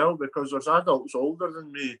adults as well, because there's adults older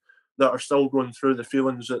than me that are still going through the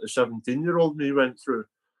feelings that the 17-year-old me went through.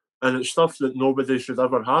 And it's stuff that nobody should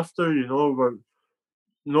ever have to, where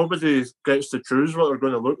nobody gets to choose what they're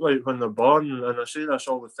going to look like when they're born. And I say this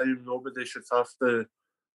all the time: nobody should have to,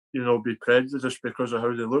 be prejudiced because of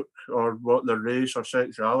how they look or what their race or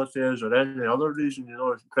sexuality is or any other reason.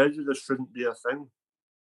 Prejudice shouldn't be a thing.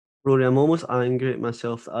 Rory, I'm almost angry at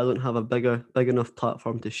myself that I don't have a big enough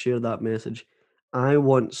platform to share that message. I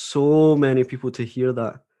want so many people to hear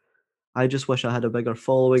that. I just wish I had a bigger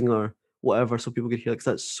following or whatever so people could hear it, 'cause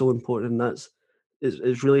that's so important.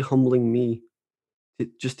 It's really humbling me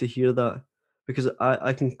just to hear that, because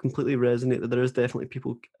I can completely resonate that there is definitely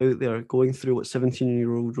people out there going through what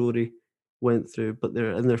 17-year-old Rory went through, but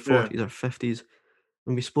they're in their Yeah. 40s or 50s.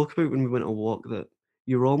 And we spoke about when we went on a walk that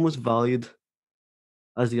you're almost valued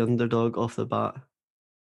as the underdog off the bat.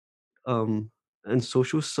 In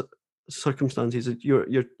social circumstances,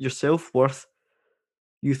 your self-worth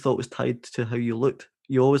you thought was tied to how you looked.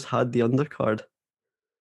 You always had the undercard,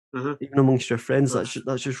 Hmm. even amongst your friends. Yeah.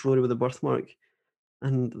 That's just Rory with the birthmark.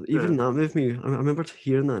 And Yeah. even that moved me. I remember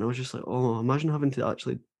hearing that and I was just like, "Oh, imagine having to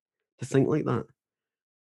actually to think like that."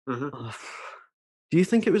 Hmm. Ugh. Do you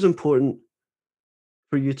think it was important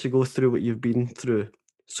for you to go through what you've been through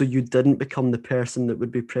so you didn't become the person that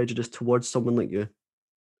would be prejudiced towards someone like you?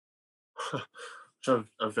 It's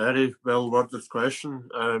a very well worded question.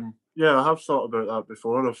 Yeah, I have thought about that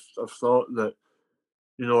before. I've thought that,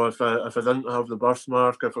 if I didn't have the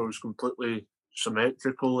birthmark, if I was completely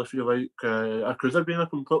symmetrical, if you like, I could have been a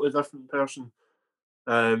completely different person.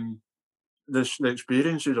 Um, the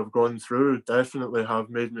experiences I've gone through definitely have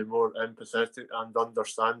made me more empathetic and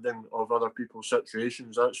understanding of other people's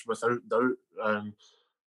situations. That's without doubt.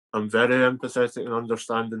 I'm very empathetic and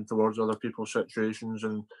understanding towards other people's situations,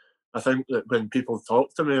 and I think that when people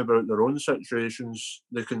talk to me about their own situations,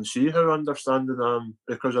 they can see how understanding I am,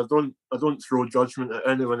 because I don't throw judgment at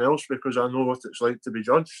anyone else, because I know what it's like to be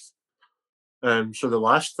judged. So the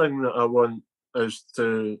last thing that I want is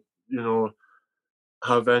to, you know,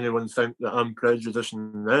 have anyone think that I'm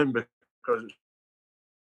prejudicing them, because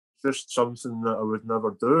it's just something that I would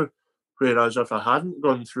never do. Whereas if I hadn't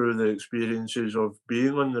gone through the experiences of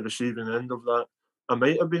being on the receiving end of that, I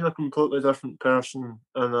might have been a completely different person.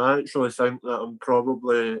 And I actually think that I'm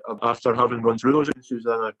probably, after having gone through those experiences,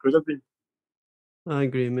 than I could have been. I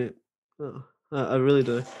agree, mate. I really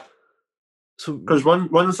do. So, Because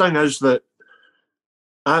one thing is that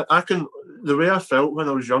I can, the way I felt when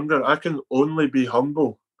I was younger, I can only be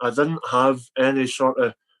humble. I didn't have any sort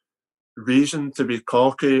of reason to be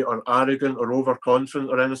cocky or arrogant or overconfident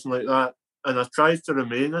or anything like that. And I try to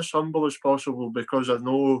remain as humble as possible because I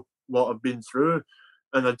know what I've been through.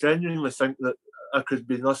 And I genuinely think that I could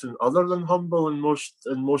be nothing other than humble in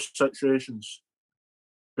most situations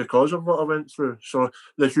because of what I went through. So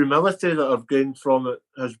the humility that I've gained from it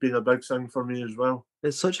has been a big thing for me as well.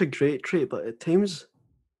 it's such a great trait, but at times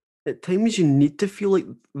you need to feel like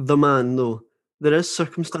the man, though. There is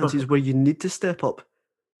circumstances where you need to step up.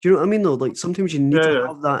 Do you know what I mean, though? Like, sometimes you need Yeah, to yeah.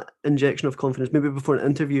 have that injection of confidence, maybe before an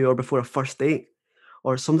interview or before a first date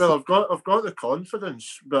or Well, something. I've got the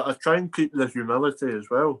confidence, but I try and keep the humility as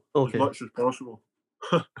well, as Okay. much as possible.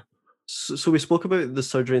 So we spoke about the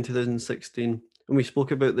surgery in 2016, and we spoke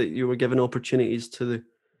about that you were given opportunities to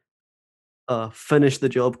finish the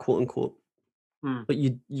job, quote unquote, Hmm. but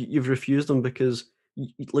you've refused them because,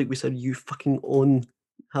 like we said, you fucking own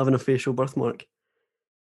having a facial birthmark.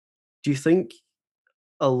 Do you think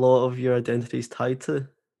a lot of your identity is tied to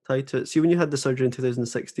it? See, when you had the surgery in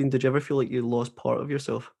 2016, did you ever feel like you lost part of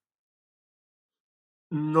yourself?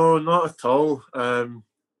 No, not at all. And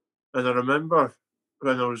I remember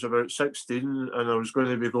when I was about 16 and I was going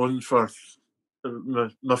to be going for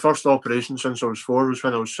my first operation since I was 4 was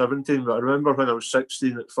when I was 17. But I remember when I was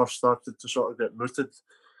 16, it first started to sort of get mooted.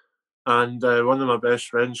 And one of my best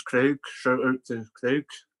friends, Craig, shout out to Craig,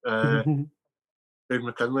 uh, Craig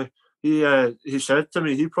McKinley, he said to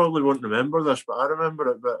me, he probably won't remember this, but I remember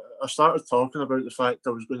it. But I started talking about the fact I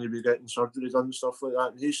was going to be getting surgery done and stuff like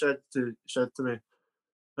that. And he said to me,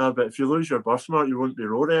 ah, but if you lose your birthmark, you won't be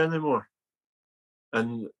Rory anymore.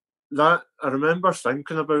 And that, I remember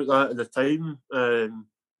thinking about that at the time.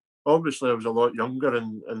 obviously I was a lot younger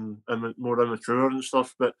and more immature and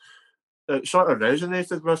stuff, but it sort of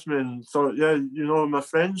resonated with me and thought, yeah, my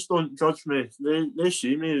friends don't judge me. They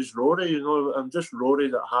see me as Rory, I'm just Rory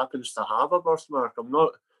that happens to have a birthmark. I'm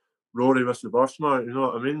not Rory with the birthmark, you know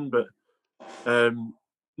what I mean? But um,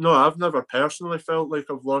 no, I've never personally felt like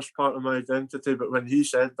I've lost part of my identity, but when he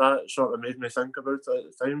said that, it sort of made me think about it at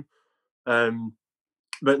the time. Um,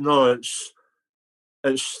 but no, it's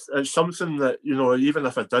something that even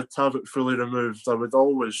if I did have it fully removed, I would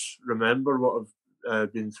always remember what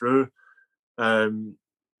I've been through. Um,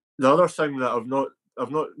 the other thing that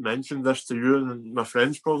I've not mentioned this to you, and my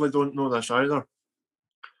friends probably don't know this either.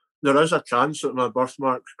 There is a chance that my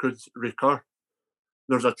birthmark could recur.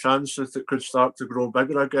 There's a chance that it could start to grow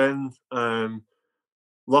bigger again.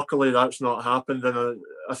 Luckily, that's not happened, and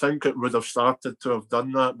I think it would have started to have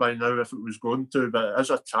done that by now if it was going to. But it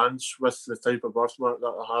is a chance with the type of birthmark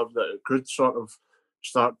that I have that it could sort of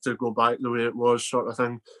start to go back the way it was, sort of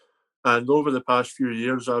thing. And over the past few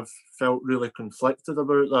years, I've felt really conflicted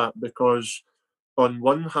about that because, on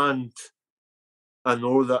one hand, I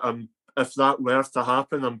know that if that were to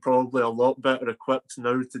happen, I'm probably a lot better equipped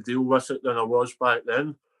now to deal with it than I was back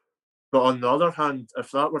then. But on the other hand,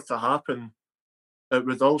 if that were to happen, it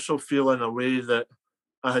would also feel in a way that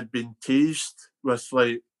I had been teased with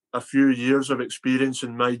like a few years of experience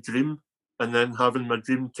in my dream and then having my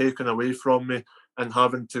dream taken away from me and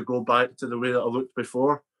having to go back to the way that I looked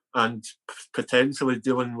before and potentially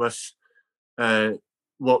dealing with uh,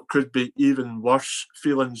 what could be even worse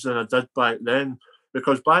feelings than I did back then.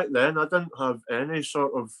 Because back then I didn't have any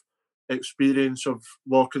sort of experience of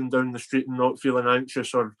walking down the street and not feeling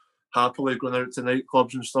anxious or happily going out to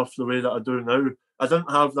nightclubs and stuff the way that I do now. I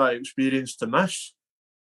didn't have that experience to miss.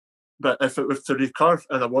 But if it was to recur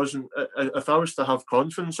and I wasn't, if I was to have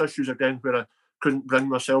confidence issues again where I couldn't bring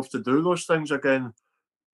myself to do those things again,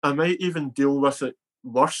 I might even deal with it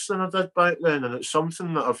worse than I did back then. And it's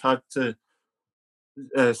something that I've had to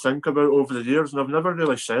think about over the years, and I've never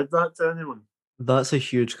really said that to anyone. That's a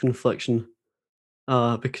huge confliction,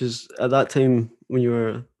 because at that time when you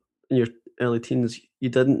were in your early teens, you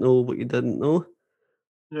didn't know what you didn't know.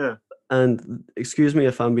 Yeah, And excuse me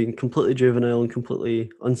if I'm being completely juvenile and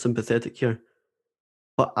completely unsympathetic here,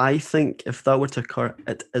 but I think if that were to occur,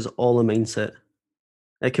 it is all a mindset.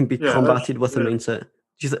 It can be yeah, that's combated with a yeah, mindset.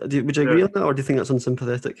 Would you agree yeah. on that, or do you think that's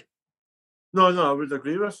unsympathetic? No, no, I would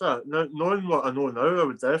agree with that. Now, knowing what I know now, I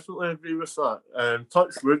would definitely agree with that.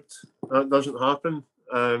 Touch wood, that doesn't happen.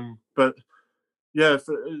 But yeah,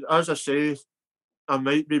 as I say, I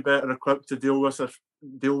might be better equipped to deal with it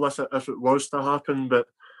if it was to happen. But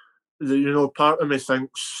part of me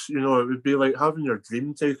thinks, it would be like having your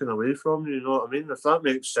dream taken away from you. You know what I mean? If that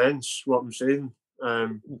makes sense, what I'm saying.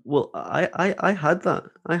 Well, I had that.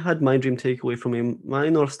 I had my dream takeaway from me. My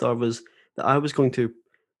North Star was that I was going to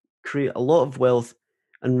create a lot of wealth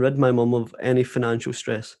and rid my mum of any financial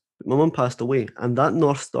stress. But my mum passed away, and that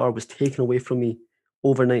North Star was taken away from me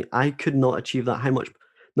overnight. I could not achieve that.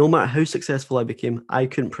 No matter how successful I became, I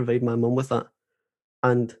couldn't provide my mum with that.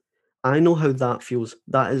 And I know how that feels.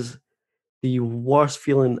 That is the worst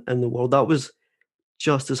feeling in the world. That was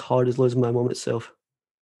just as hard as losing my mum itself.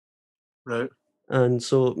 Right. And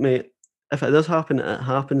so, mate, if it does happen, it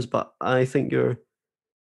happens. But I think you've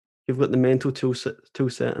got the mental tool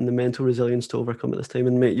set and the mental resilience to overcome it this time.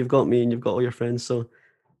 And mate, you've got me and you've got all your friends, so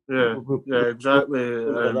Yeah. we Yeah. Exactly.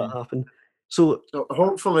 won't let that happen. So So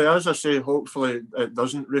hopefully, as I say, hopefully it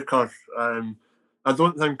doesn't recur. I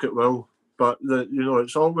don't think it will, but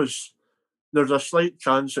it's always there's a slight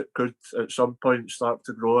chance it could at some point start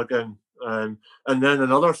to grow again. And then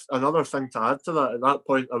another thing to add to that, at that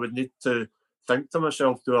point, I would need to think to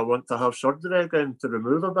myself, do I want to have surgery again to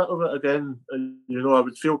remove a bit of it again? And, I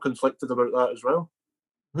would feel conflicted about that as well.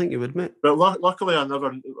 I think you would, mate. But luckily,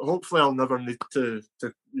 hopefully, I'll never need to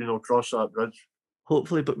cross that bridge.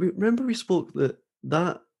 Hopefully, but remember we spoke that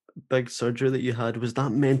that big surgery that you had was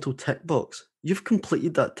that mental tick box. You've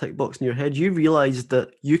completed that tick box in your head. You realized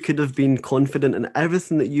that you could have been confident in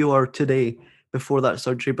everything that you are today before that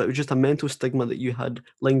surgery, but it was just a mental stigma that you had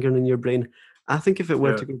lingering in your brain. I think if it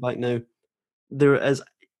were Yeah, to go back now, there is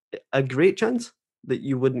a great chance that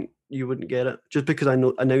you wouldn't get it just because I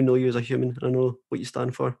now know you as a human and I know what you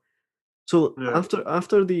stand for. So yeah.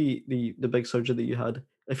 after the big surgery that you had,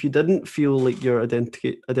 if you didn't feel like your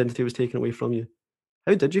identity was taken away from you,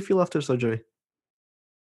 how did you feel after surgery?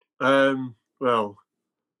 Well,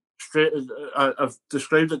 straight. I've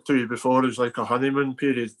described it to you before as like a honeymoon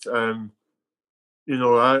period. I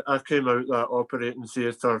came out that operating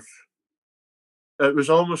theatre. It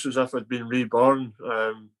was almost as if I'd been reborn.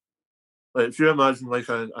 Like if you imagine like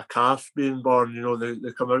a calf being born,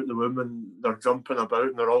 they come out of the womb and they're jumping about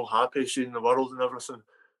and they're all happy seeing the world and everything.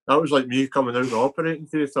 That was like me coming out of the operating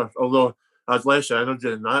theatre, although I had less energy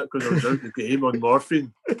than that because I was out the game on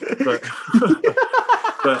morphine. But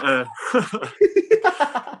but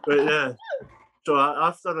but yeah. So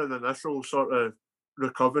after an initial sort of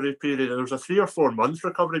recovery period, there was a 3 or 4 month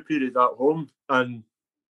recovery period at home, and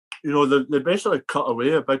they basically cut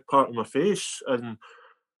away a big part of my face. And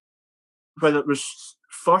when it was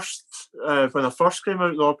when I first came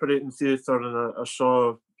out of the operating theatre and I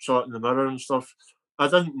saw it in the mirror and stuff, I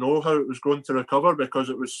didn't know how it was going to recover because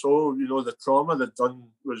it was so, the trauma they'd done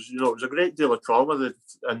was, it was a great deal of trauma they'd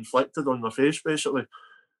inflicted on my face, basically.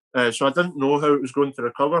 So I didn't know how it was going to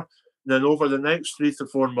recover. And then over the next 3 to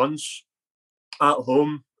 4 months at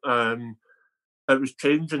home, it was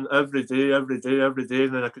changing every day, every day, every day,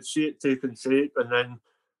 and then I could see it taking shape. And then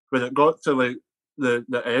when it got to like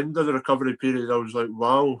the end of the recovery period, I was like,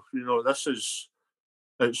 wow,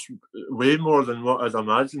 it's way more than what I'd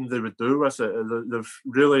imagined they would do with it. They've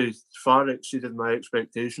really far exceeded my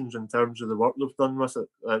expectations in terms of the work they've done with it.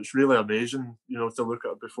 It's really amazing, to look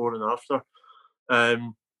at it before and after.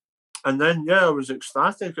 And then, yeah, I was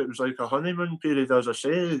ecstatic. It was like a honeymoon period, as I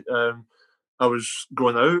say. I was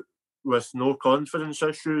going out with no confidence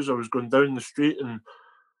issues. I was going down the street and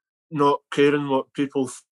not caring what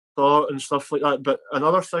people thought and stuff like that. But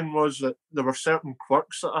another thing was that there were certain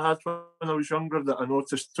quirks that I had when I was younger that I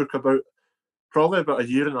noticed took probably about a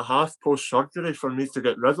year and a half post surgery for me to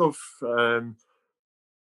get rid of.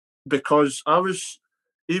 Because I was,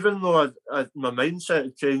 even though my mindset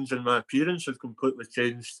had changed and my appearance had completely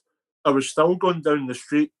changed, I was still going down the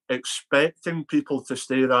street expecting people to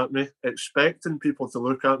stare at me, expecting people to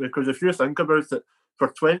look at me. Because if you think about it, for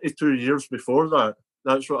 22 years before that,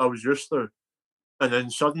 that's what I was used to. And then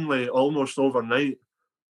suddenly, almost overnight,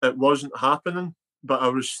 it wasn't happening, but I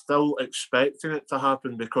was still expecting it to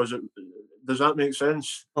happen because does that make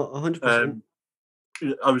sense? 100%.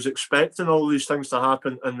 I was expecting all these things to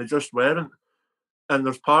happen and they just weren't. And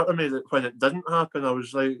there's part of me that when it didn't happen, I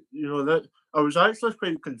was like, that I was actually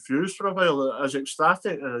quite confused for a while. As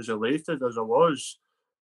ecstatic and as elated as I was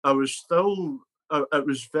still, it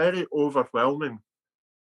was very overwhelming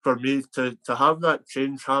for me to have that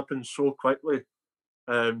change happen so quickly.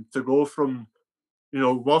 To go from,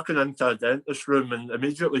 walking into a dentist room and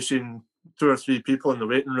immediately seeing 2 or 3 people in the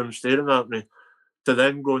waiting room staring at me, to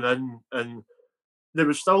then going in and they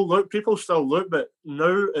would still look, people still look, but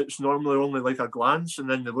now it's normally only like a glance and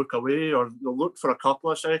then they look away, or they'll look for a couple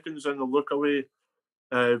of seconds and they'll look away.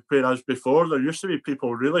 Whereas before, there used to be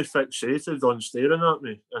people really fixated on staring at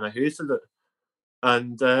me, and I hated it.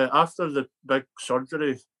 And after the big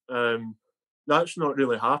surgery, that's not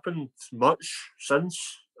really happened much since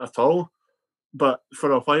at all. But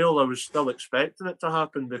for a while, I was still expecting it to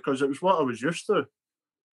happen because it was what I was used to.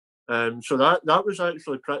 So that was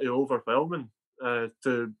actually pretty overwhelming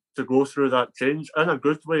to go through that change, in a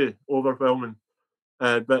good way, overwhelming.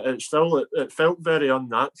 But it felt very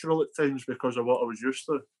unnatural at times because of what I was used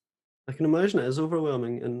to. I can imagine it is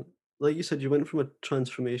overwhelming. And like you said, you went from a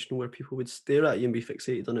transformation where people would stare at you and be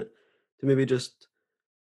fixated on it to maybe just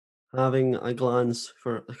having a glance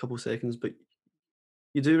for a couple seconds, but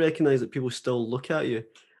you do recognize that people still look at you.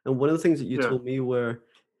 And one of the things that you Yeah. told me were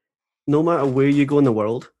no matter where you go in the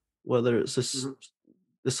world, whether it's Hmm.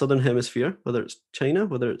 the southern hemisphere, whether it's China,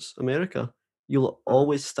 whether it's America, you'll Hmm.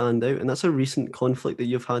 always stand out. And that's a recent conflict that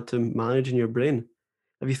you've had to manage in your brain.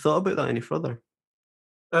 Have you thought about that any further?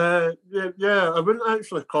 Yeah, I wouldn't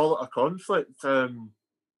actually call it a conflict.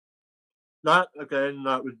 That again,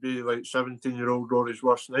 that would be like 17-year-old Rory's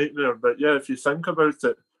worst nightmare. But yeah, if you think about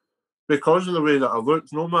it, because of the way that I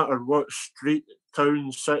look, no matter what street,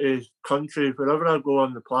 town, city, country, wherever I go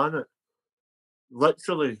on the planet,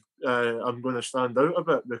 literally, I'm going to stand out a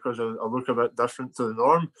bit because I look a bit different to the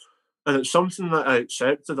norm. And it's something that I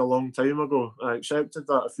accepted a long time ago. I accepted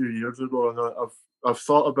that a few years ago, and I've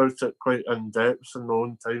thought about it quite in depth in my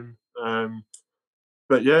own time.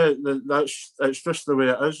 But yeah, that's it's just the way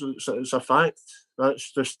it is. It's a fact.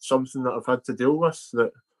 That's just something that I've had to deal with.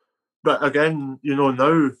 But again,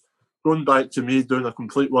 now going back to me doing a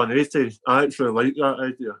complete 180, I actually like that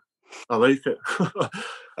idea. I like it.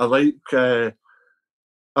 I like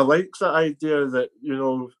I like the idea that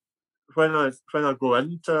when I go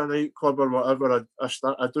into a nightclub or whatever,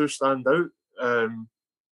 I do stand out.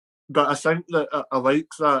 But I think that I like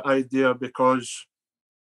that idea because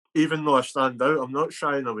even though I stand out, I'm not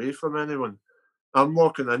shying away from anyone. I'm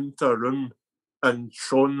walking into a room and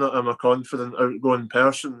showing that I'm a confident, outgoing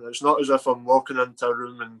person. It's not as if I'm walking into a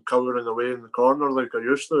room and cowering away in the corner like I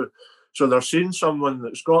used to. So they're seeing someone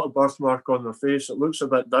that's got a birthmark on their face that looks a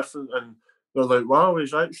bit different, and they're like, "Wow,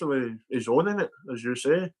 he's owning it," as you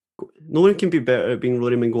say. No one can be better at being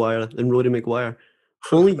Rory McGuire than Rory McGuire.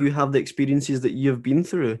 Only you have the experiences that you've been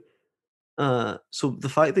through. So the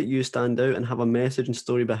fact that you stand out and have a message and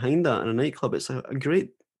story behind that in a nightclub, it's a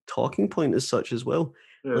great talking point as such as well.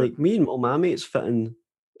 Yeah. Like me and all my mates fit in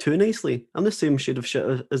too nicely. I'm the same shade of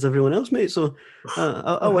shit as everyone else, mate. So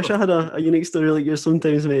I wish I had a unique story like yours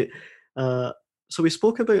sometimes, mate. Uh, so we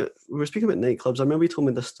were speaking about nightclubs. I remember you told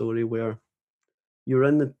me this story where you were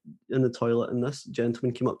in the toilet and this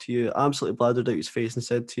gentleman came up to you, absolutely blathered out his face, and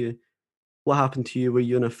said to you, "What happened to you? Were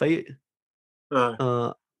you in a fight?" Aye.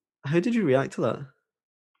 Uh, how did you react to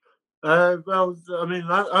that? Well, I mean,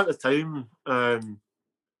 at the time,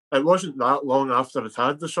 it wasn't that long after I'd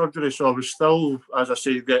had the surgery, so I was still, as I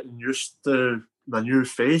say, getting used to my new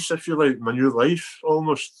face, if you like, my new life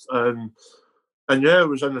almost. And yeah, I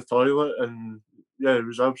was in the toilet, and yeah, it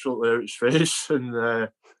was absolutely out his face, and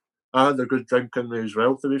I had a good drink in me as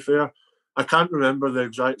well. To be fair, I can't remember the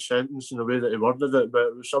exact sentence and the way that he worded it, but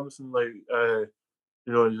it was something like,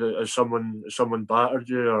 has someone battered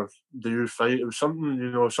you, or do you fight? It was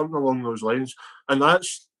something, something along those lines, and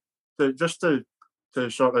that's just to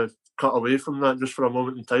sort of cut away from that just for a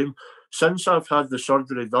moment in time. Since I've had the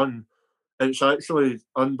surgery done, it's actually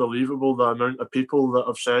unbelievable the amount of people that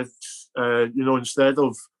have said, instead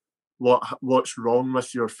of what's wrong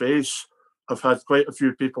with your face, I've had quite a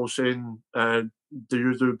few people saying, "Do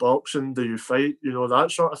you do boxing? Do you fight?"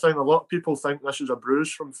 That sort of thing. A lot of people think this is a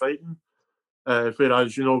bruise from fighting,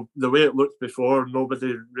 whereas the way it looked before,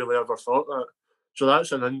 nobody really ever thought that. So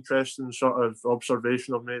that's an interesting sort of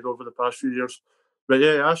observation I've made over the past few years. But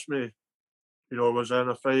yeah, he asked me, was I in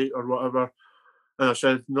a fight or whatever, and I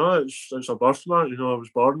said, no, it's a birthmark. I was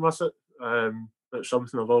born with it. It's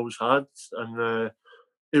something I've always had, and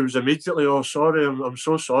he was immediately, "Oh, sorry, I'm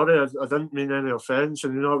so sorry. I didn't mean any offence."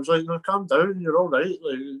 And I was like, "No, calm down. You're all right.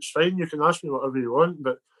 Like, it's fine. You can ask me whatever you want."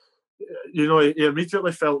 But he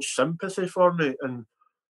immediately felt sympathy for me, and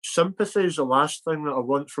sympathy is the last thing that I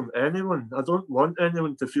want from anyone. I don't want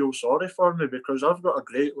anyone to feel sorry for me because I've got a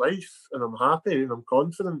great life and I'm happy and I'm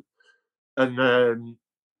confident. And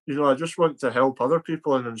I just want to help other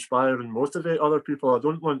people and inspire and motivate other people. I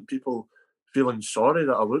don't want people feeling sorry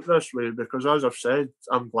that I look this way because, as I've said,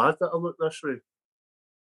 I'm glad that I look this way.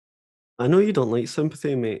 I know you don't like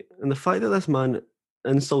sympathy, mate, and the fact that this man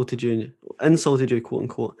insulted you, quote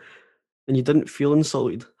unquote, and you didn't feel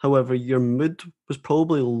insulted. However, your mood was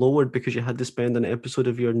probably lowered because you had to spend an episode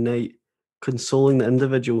of your night consoling the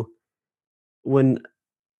individual when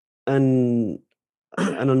in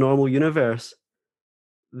in a normal universe,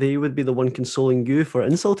 they would be the one consoling you for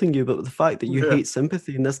insulting you. But the fact that you Yeah, hate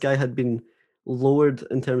sympathy and this guy had been lowered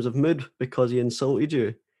in terms of mood because he insulted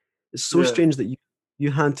you, it's so yeah. strange that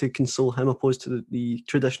you had to console him opposed to the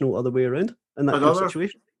traditional other way around in that kind of Another,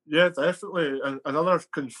 situation. yeah, definitely. And another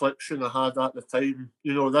confliction I had at the time,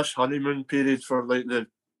 this honeymoon period for like the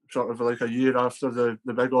sort of like a year after the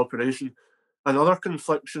big operation. Another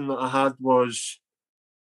confliction that I had was,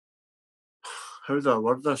 how do I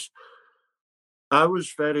word this? I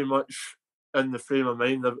was very much in the frame of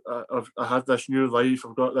mind of, I had this new life,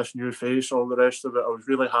 I've got this new face, all the rest of it. I was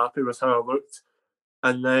really happy with how I looked.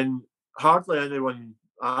 And then hardly anyone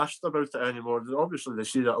asked about it anymore. Obviously, they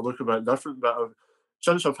see that I look a bit different, but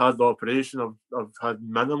since I've had the operation, I've had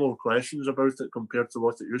minimal questions about it compared to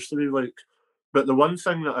what it used to be like. But the one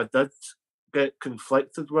thing that I did get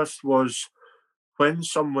conflicted with was when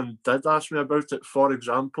someone did ask me about it, for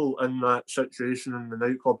example, in that situation in the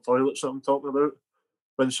nightclub toilets that I'm talking about,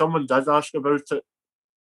 when someone did ask about it,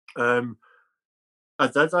 um, I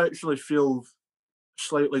did actually feel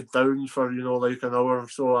slightly down for like an hour or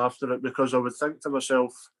so after it because I would think to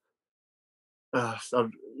myself, I've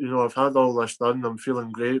had all this done, I'm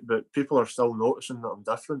feeling great, but people are still noticing that I'm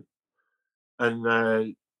different.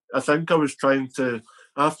 And I think I was trying to,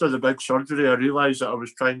 after the big surgery, I realised that I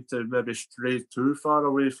was trying to maybe stray too far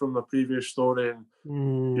away from the previous story, and I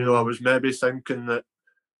Mm. was maybe thinking that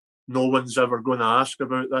no one's ever going to ask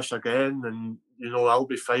about this again, and I'll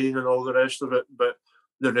be fine and all the rest of it. But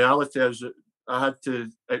the reality is that I had to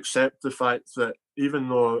accept the fact that even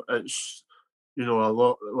though it's a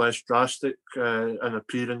lot less drastic in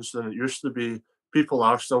appearance than it used to be, people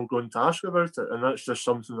are still going to ask about it, and that's just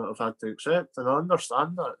something that I've had to accept, and I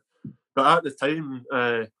understand that. But at the time,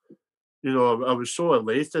 I was so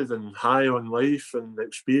elated and high on life and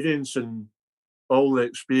experience and all the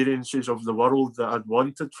experiences of the world that I'd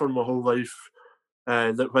wanted for my whole life,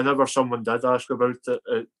 that whenever someone did ask about it,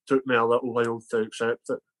 it took me a little while to accept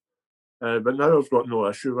it. But now I've got no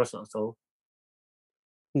issue with it at all.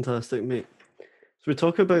 Fantastic, mate. So we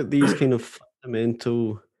talk about these kind of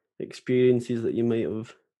fundamental experiences that you might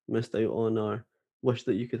have missed out on or wish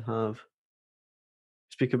that you could have.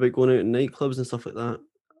 Speak about going out in nightclubs and stuff like that.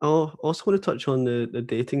 I also want to touch on the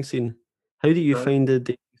dating scene. How do you Right. find the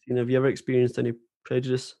dating scene? Have you ever experienced any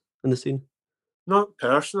prejudice in the scene? Not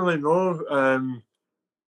personally, no.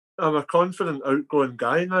 I'm a confident, outgoing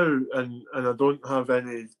guy now, and I don't have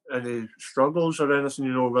any struggles or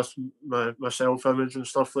anything, with my self image and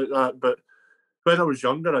stuff like that. But when I was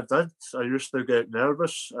younger, I did. I used to get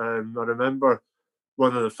nervous. I remember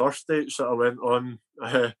one of the first dates that I went on.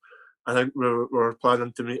 I think we were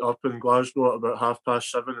planning to meet up in Glasgow at about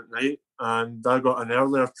 7:30 at night, and I got an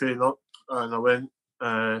earlier train up, and I went.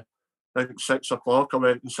 I think 6 o'clock. I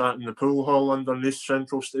went and sat in the pool hall underneath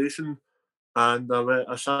Central Station, and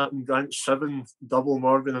I sat and drank 7 double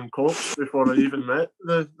Morgan and Cokes before I even met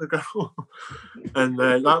the girl. And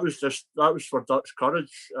that was for Dutch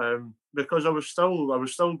courage, because I was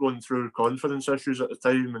still going through confidence issues at the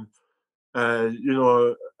time,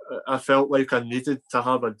 and I felt like I needed to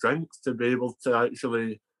have a drink to be able to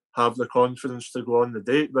actually have the confidence to go on the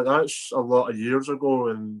date. But that's a lot of years ago,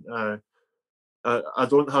 and I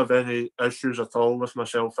don't have any issues at all with my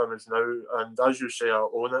self image now. And as you say, I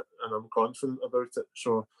own it and I'm confident about it.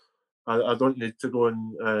 So I don't need to go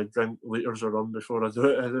and drink liters of rum before I do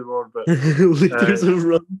it anymore. But Liters uh, of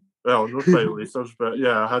rum. well, not quite liters, but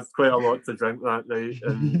yeah, I had quite a lot to drink that night,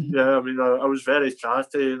 and yeah, I mean, I was very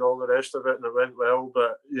chatty and all the rest of it, and it went well.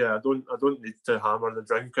 But yeah, I don't need to hammer the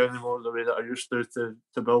drink anymore the way that I used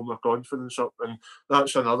to build my confidence up, and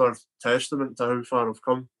that's another testament to how far I've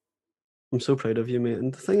come. I'm so proud of you, mate.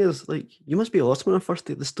 And the thing is, like, you must be awesome on a first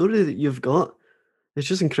date. The story that you've got, it's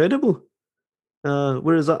just incredible.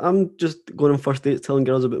 Whereas I'm just going on first dates telling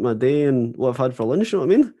girls about my day and what I've had for lunch, you know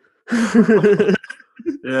what I mean?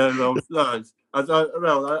 Yeah, well,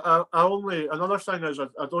 I only another thing is I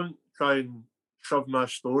don't try and shove my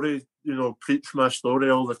story, preach my story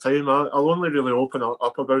all the time. I'll only really open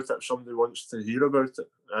up about it if somebody wants to hear about it.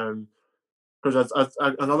 Because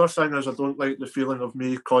another thing is I don't like the feeling of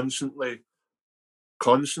me constantly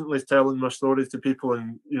telling my story to people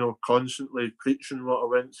and constantly preaching what I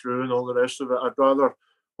went through and all the rest of it. I'd rather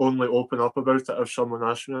only open up about it if someone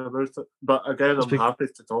asks me about it. But again, That's I'm bec happy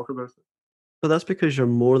to talk about it. but that's because you're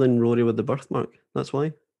more than Rory with the birthmark. That's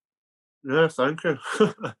why. Yeah, thank you.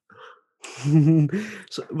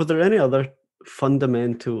 So, were there any other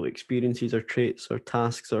fundamental experiences or traits or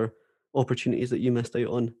tasks or opportunities that you missed out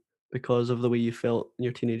on because of the way you felt in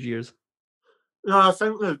your teenage years? No, I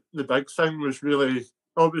think the big thing was really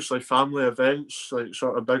obviously family events, like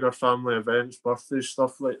sort of bigger family events, birthdays,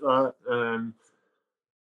 stuff like that.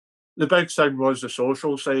 The big thing was the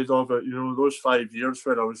social side of it. Those 5 years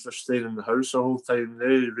where I was just staying in the house the whole time, they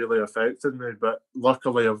really affected me. But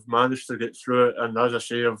luckily, I've managed to get through it. And as I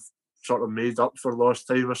say, I've sort of made up for lost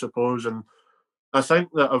time, I suppose. And I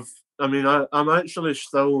think that I mean, I'm actually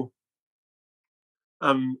still,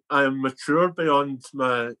 I am mature beyond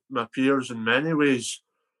my peers in many ways.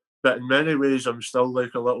 But in many ways, I'm still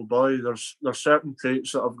like a little boy. There's certain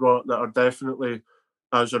traits that I've got that are definitely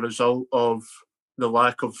as a result of the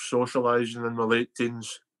lack of socialising in my late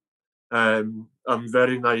teens. I'm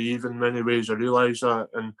very naive in many ways. I realise that,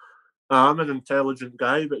 and I am an intelligent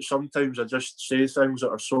guy, but sometimes I just say things that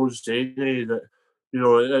are so zany that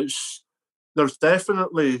it's there's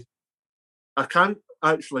definitely I can't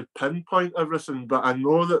actually pinpoint everything, but I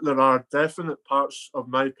know that there are definite parts of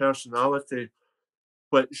my personality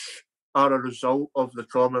which are a result of the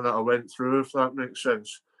trauma that I went through, if that makes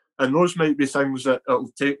sense. And those might be things that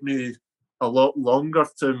it'll take me a lot longer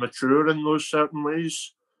to mature in those certain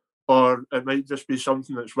ways, or it might just be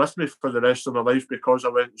something that's with me for the rest of my life because I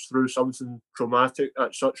went through something traumatic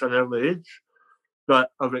at such an early age.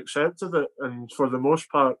 But I've accepted it, and for the most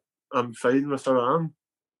part, I'm fine with how I am.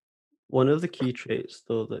 One of the key traits,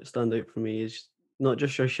 though, that stand out for me is not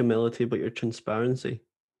just your humility, but your transparency.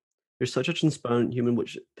 You're such a transparent human,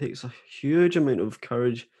 which takes a huge amount of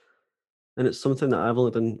courage, and it's something that I've only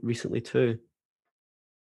done recently too.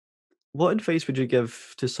 What advice would you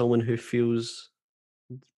give to someone who feels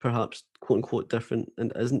perhaps quote unquote different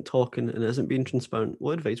and isn't talking and isn't being transparent?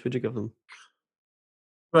 What advice would you give them?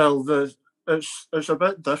 Well, it's a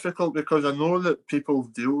bit difficult because I know that people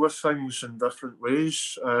deal with things in different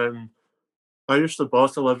ways. I used to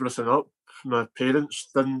bottle everything up. My parents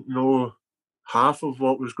didn't know half of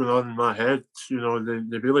what was going on in my head. They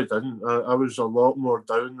really didn't. I was a lot more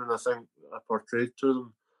down than I think I portrayed to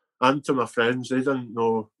them. And to my friends, they didn't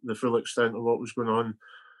know the full extent of what was going on.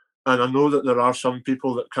 And I know that there are some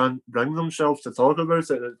people that can't bring themselves to talk about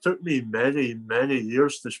it. It took me many, many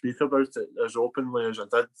years to speak about it as openly as I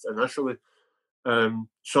did initially.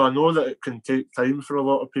 So I know that it can take time for a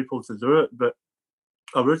lot of people to do it, but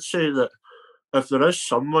I would say that if there is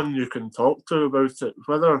someone you can talk to about it,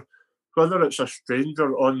 whether it's a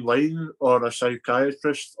stranger online or a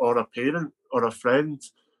psychiatrist or a parent or a friend,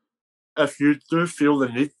 if you do feel the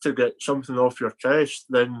need to get something off your chest,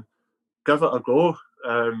 then give it a go.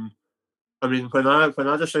 I mean, when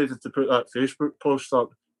I decided to put that Facebook post up,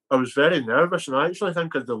 I was very nervous, and I actually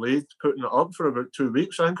think I delayed putting it up for about 2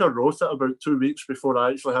 weeks. I think I wrote it about 2 weeks before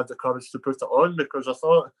I actually had the courage to put it on, because I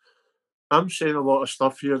thought, I'm saying a lot of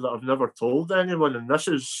stuff here that I've never told anyone, and this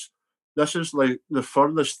is like the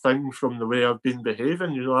furthest thing from the way I've been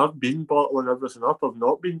behaving. I've been bottling everything up. I've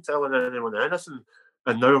not been telling anyone anything,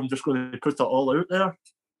 and now I'm just going to put it all out there.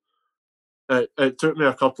 It took me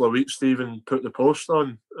a couple of weeks to even put the post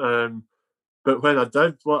on, but when I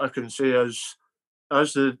did, what I can say is,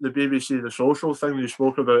 as the BBC, the social thing you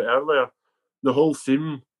spoke about earlier, the whole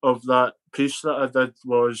theme of that piece that I did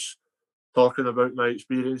was talking about my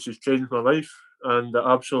experiences changed my life, and it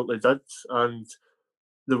absolutely did. And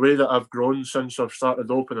the way that I've grown since I've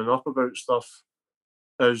started opening up about stuff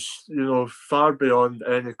is, far beyond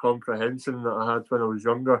any comprehension that I had when I was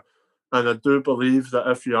younger. And I do believe that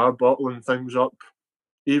if you are bottling things up,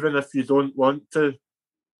 even if you don't want to,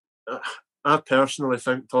 I personally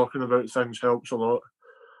think talking about things helps a lot.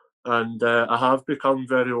 And I have become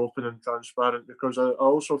very open and transparent, because I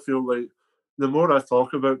also feel like the more I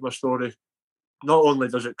talk about my story, not only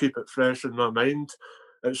does it keep it fresh in my mind,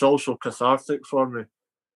 it's also cathartic for me.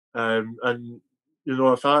 And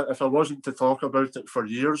if I wasn't to talk about it for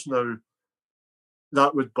years now,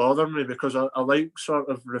 that would bother me, because I like sort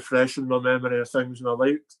of refreshing my memory of things, and I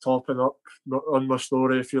like topping up on my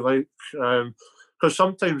story, if you like. Because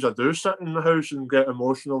sometimes I do sit in the house and get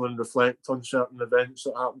emotional and reflect on certain events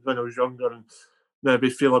that happened when I was younger, and maybe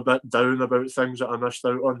feel a bit down about things that I missed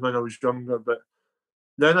out on when I was younger. But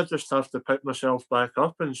then I just have to pick myself back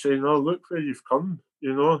up and say, no, look where you've come,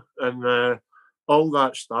 and all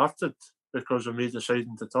that started because of me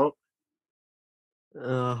deciding to talk.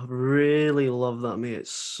 Really love that, mate. It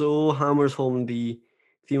so hammers home the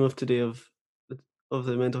theme of today of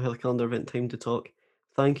the mental health calendar event, Time to Talk.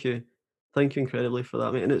 Thank you. Thank you incredibly for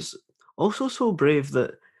that, mate. And it's also so brave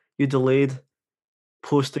that you delayed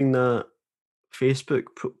posting that Facebook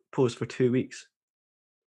post for 2 weeks.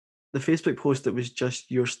 The Facebook post that was just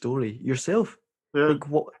your story, yourself. Yeah, Like,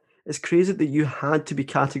 what? It's crazy that you had to be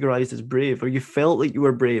categorized as brave, or you felt like you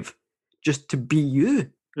were brave just to be you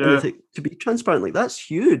and yeah, to be transparent. Like, that's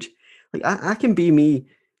huge. Like, I can be me,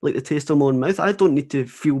 like the taste of my own mouth. I don't need to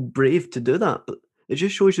feel brave to do that. But it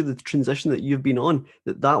just shows you the transition that you've been on,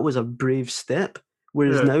 that was a brave step.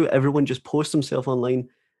 Whereas yeah. now everyone just posts themselves online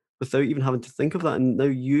without even having to think of that. And now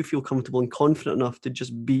you feel comfortable and confident enough to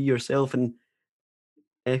just be yourself and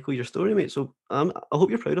echo your story, mate. So I hope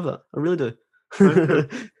you're proud of that. I really do. Thank you,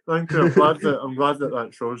 thank you. I'm glad that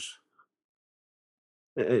that shows.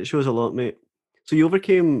 It shows a lot, mate. So you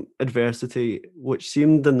overcame adversity, which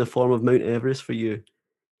seemed in the form of Mount Everest for you.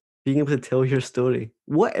 Being able to tell your story.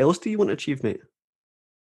 What else do you want to achieve, mate?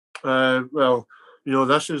 Well,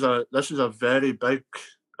 this is a very big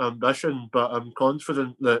ambition, but I'm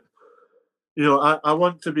confident that I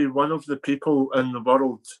want to be one of the people in the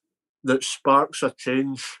world that sparks a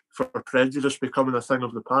change for prejudice becoming a thing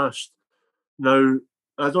of the past. Now,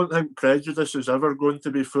 I don't think prejudice is ever going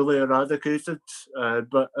to be fully eradicated,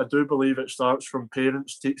 but I do believe it starts from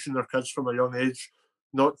parents teaching their kids from a young age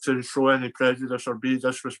not to show any prejudice or be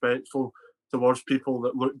disrespectful towards people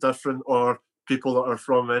that look different, or people that are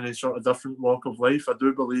from any sort of different walk of life. I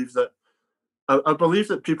believe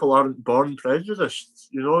that people aren't born prejudiced.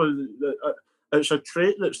 It's a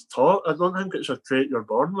trait that's taught. I don't think it's a trait you're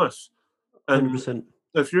born with. And 100%.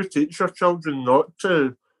 if you teach your children not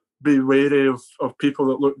to be wary of people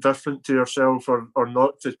that look different to yourself, or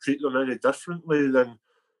not to treat them any differently, then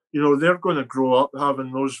they're going to grow up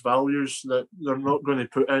having those values, that they're not going to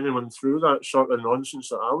put anyone through that sort of nonsense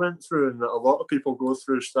that I went through, and that a lot of people go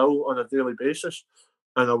through still on a daily basis.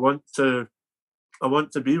 And I want to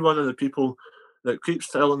be one of the people that keeps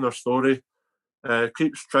telling their story,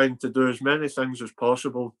 keeps trying to do as many things as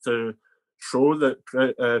possible to show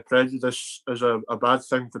that prejudice is a bad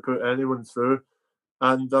thing to put anyone through.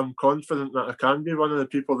 And I'm confident that I can be one of the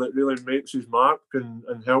people that really makes his mark, and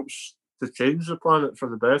helps to change the planet for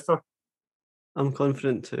the better. I'm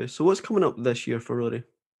confident too. So what's coming up this year for Rory?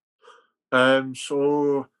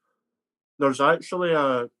 So there's actually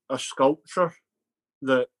a sculpture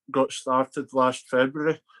that got started last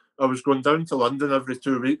February. I was going down to London every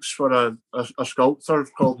 2 weeks for a sculptor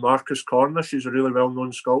called Marcus Cornish. He's a really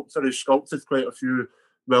well-known sculptor. He's sculpted quite a few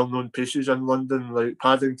well-known pieces in London, like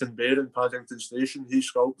Paddington Bear and Paddington Station. He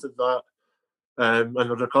sculpted that. And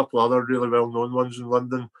there's a couple other really well-known ones in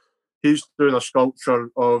London. He's doing a sculpture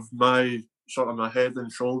of my head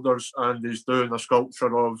and shoulders, and he's doing a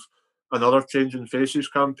sculpture of another Changing Faces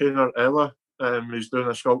campaigner, Ella. He's doing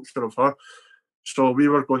a sculpture of her. So we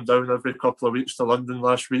were going down every couple of weeks to London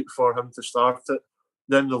last week for him to start it.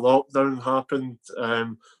 Then the lockdown happened.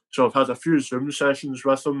 So I've had a few Zoom sessions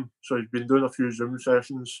with him. So he's been doing a few Zoom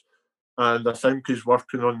sessions. And I think he's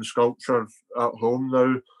working on the sculpture at home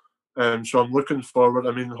now. So I'm looking forward.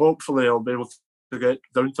 I mean, hopefully I'll be able to get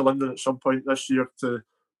down to London at some point this year to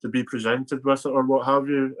be presented with it or what have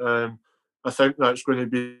you. I think that's going to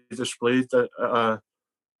be displayed at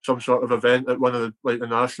some sort of event at one of the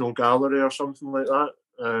National Gallery or something like that.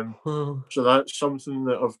 So that's something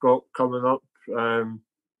that I've got coming up.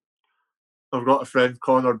 I've got a friend,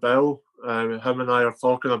 Connor Bell. Him and I are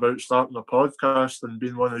talking about starting a podcast and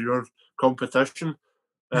being one of your competition.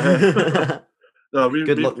 No,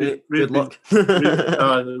 Good luck, mate. Good luck.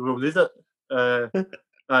 We'll need it.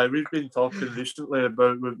 We've been talking recently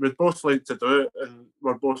about we'd both like to do it, and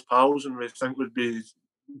we're both pals, and we think we'd be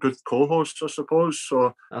good co-hosts, I suppose.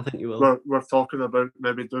 So I think you will. We're talking about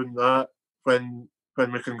maybe doing that when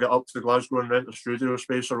we can get up to Glasgow and rent a studio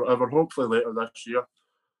space or whatever. Hopefully later this year.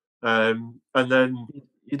 And then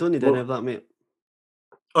you don't need any of that, mate.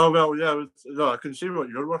 Oh well, yeah. No, I can see what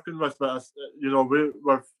you're working with, but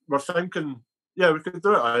we're thinking. Yeah, we could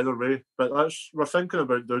do it either way, but we're thinking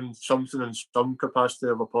about doing something in some capacity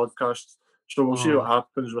of a podcast. So we'll see what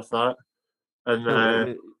happens with that.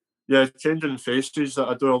 And yeah, Changing Faces that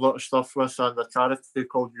I do a lot of stuff with, and a charity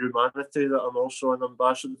called Humanity that I'm also an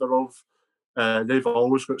ambassador of. They've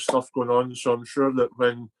always got stuff going on, so I'm sure that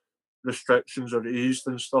when restrictions are eased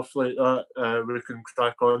and stuff like that, we can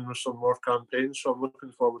crack on with some more campaigns. So I'm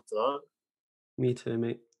looking forward to that. Me too,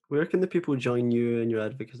 mate. Where can the people join you in your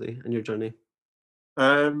advocacy and your journey?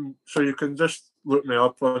 So you can just look me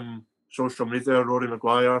up on social media, Rory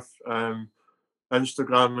McGuire,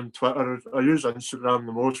 Instagram and Twitter. I use Instagram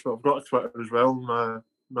the most, but I've got a Twitter as well. My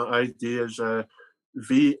ID is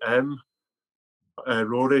VM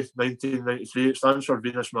Rory 1993. It stands for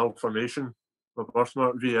Venus Malformation. My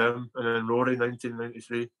birthmark VM, and then Rory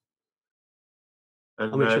 1993.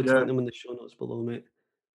 And I'll make sure to link them in the show notes below, mate.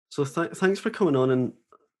 So thanks for coming on and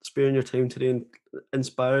sparing your time today and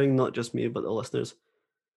inspiring not just me but the listeners.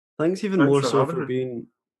 Thanks more so for being.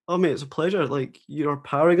 Oh mate, it's a pleasure. Like, you're a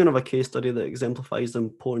paragon of a case study that exemplifies the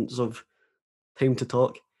importance of time to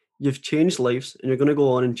talk. You've changed lives, and you're going to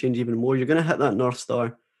go on and change even more. You're going to hit that North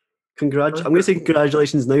Star. I'm going to say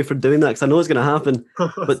congratulations now for doing that, because I know it's going to happen.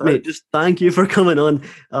 But mate, just thank you for coming on.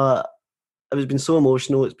 It's been so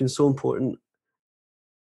emotional. It's been so important.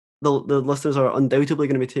 The listeners are undoubtedly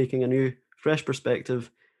going to be taking a new, fresh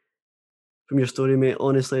perspective from your story, mate.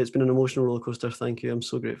 Honestly, it's been an emotional roller coaster. Thank you. I'm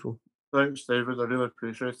so grateful. Thanks, David. I really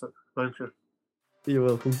appreciate it. Thank you. You're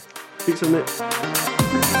welcome. Speak soon, mate.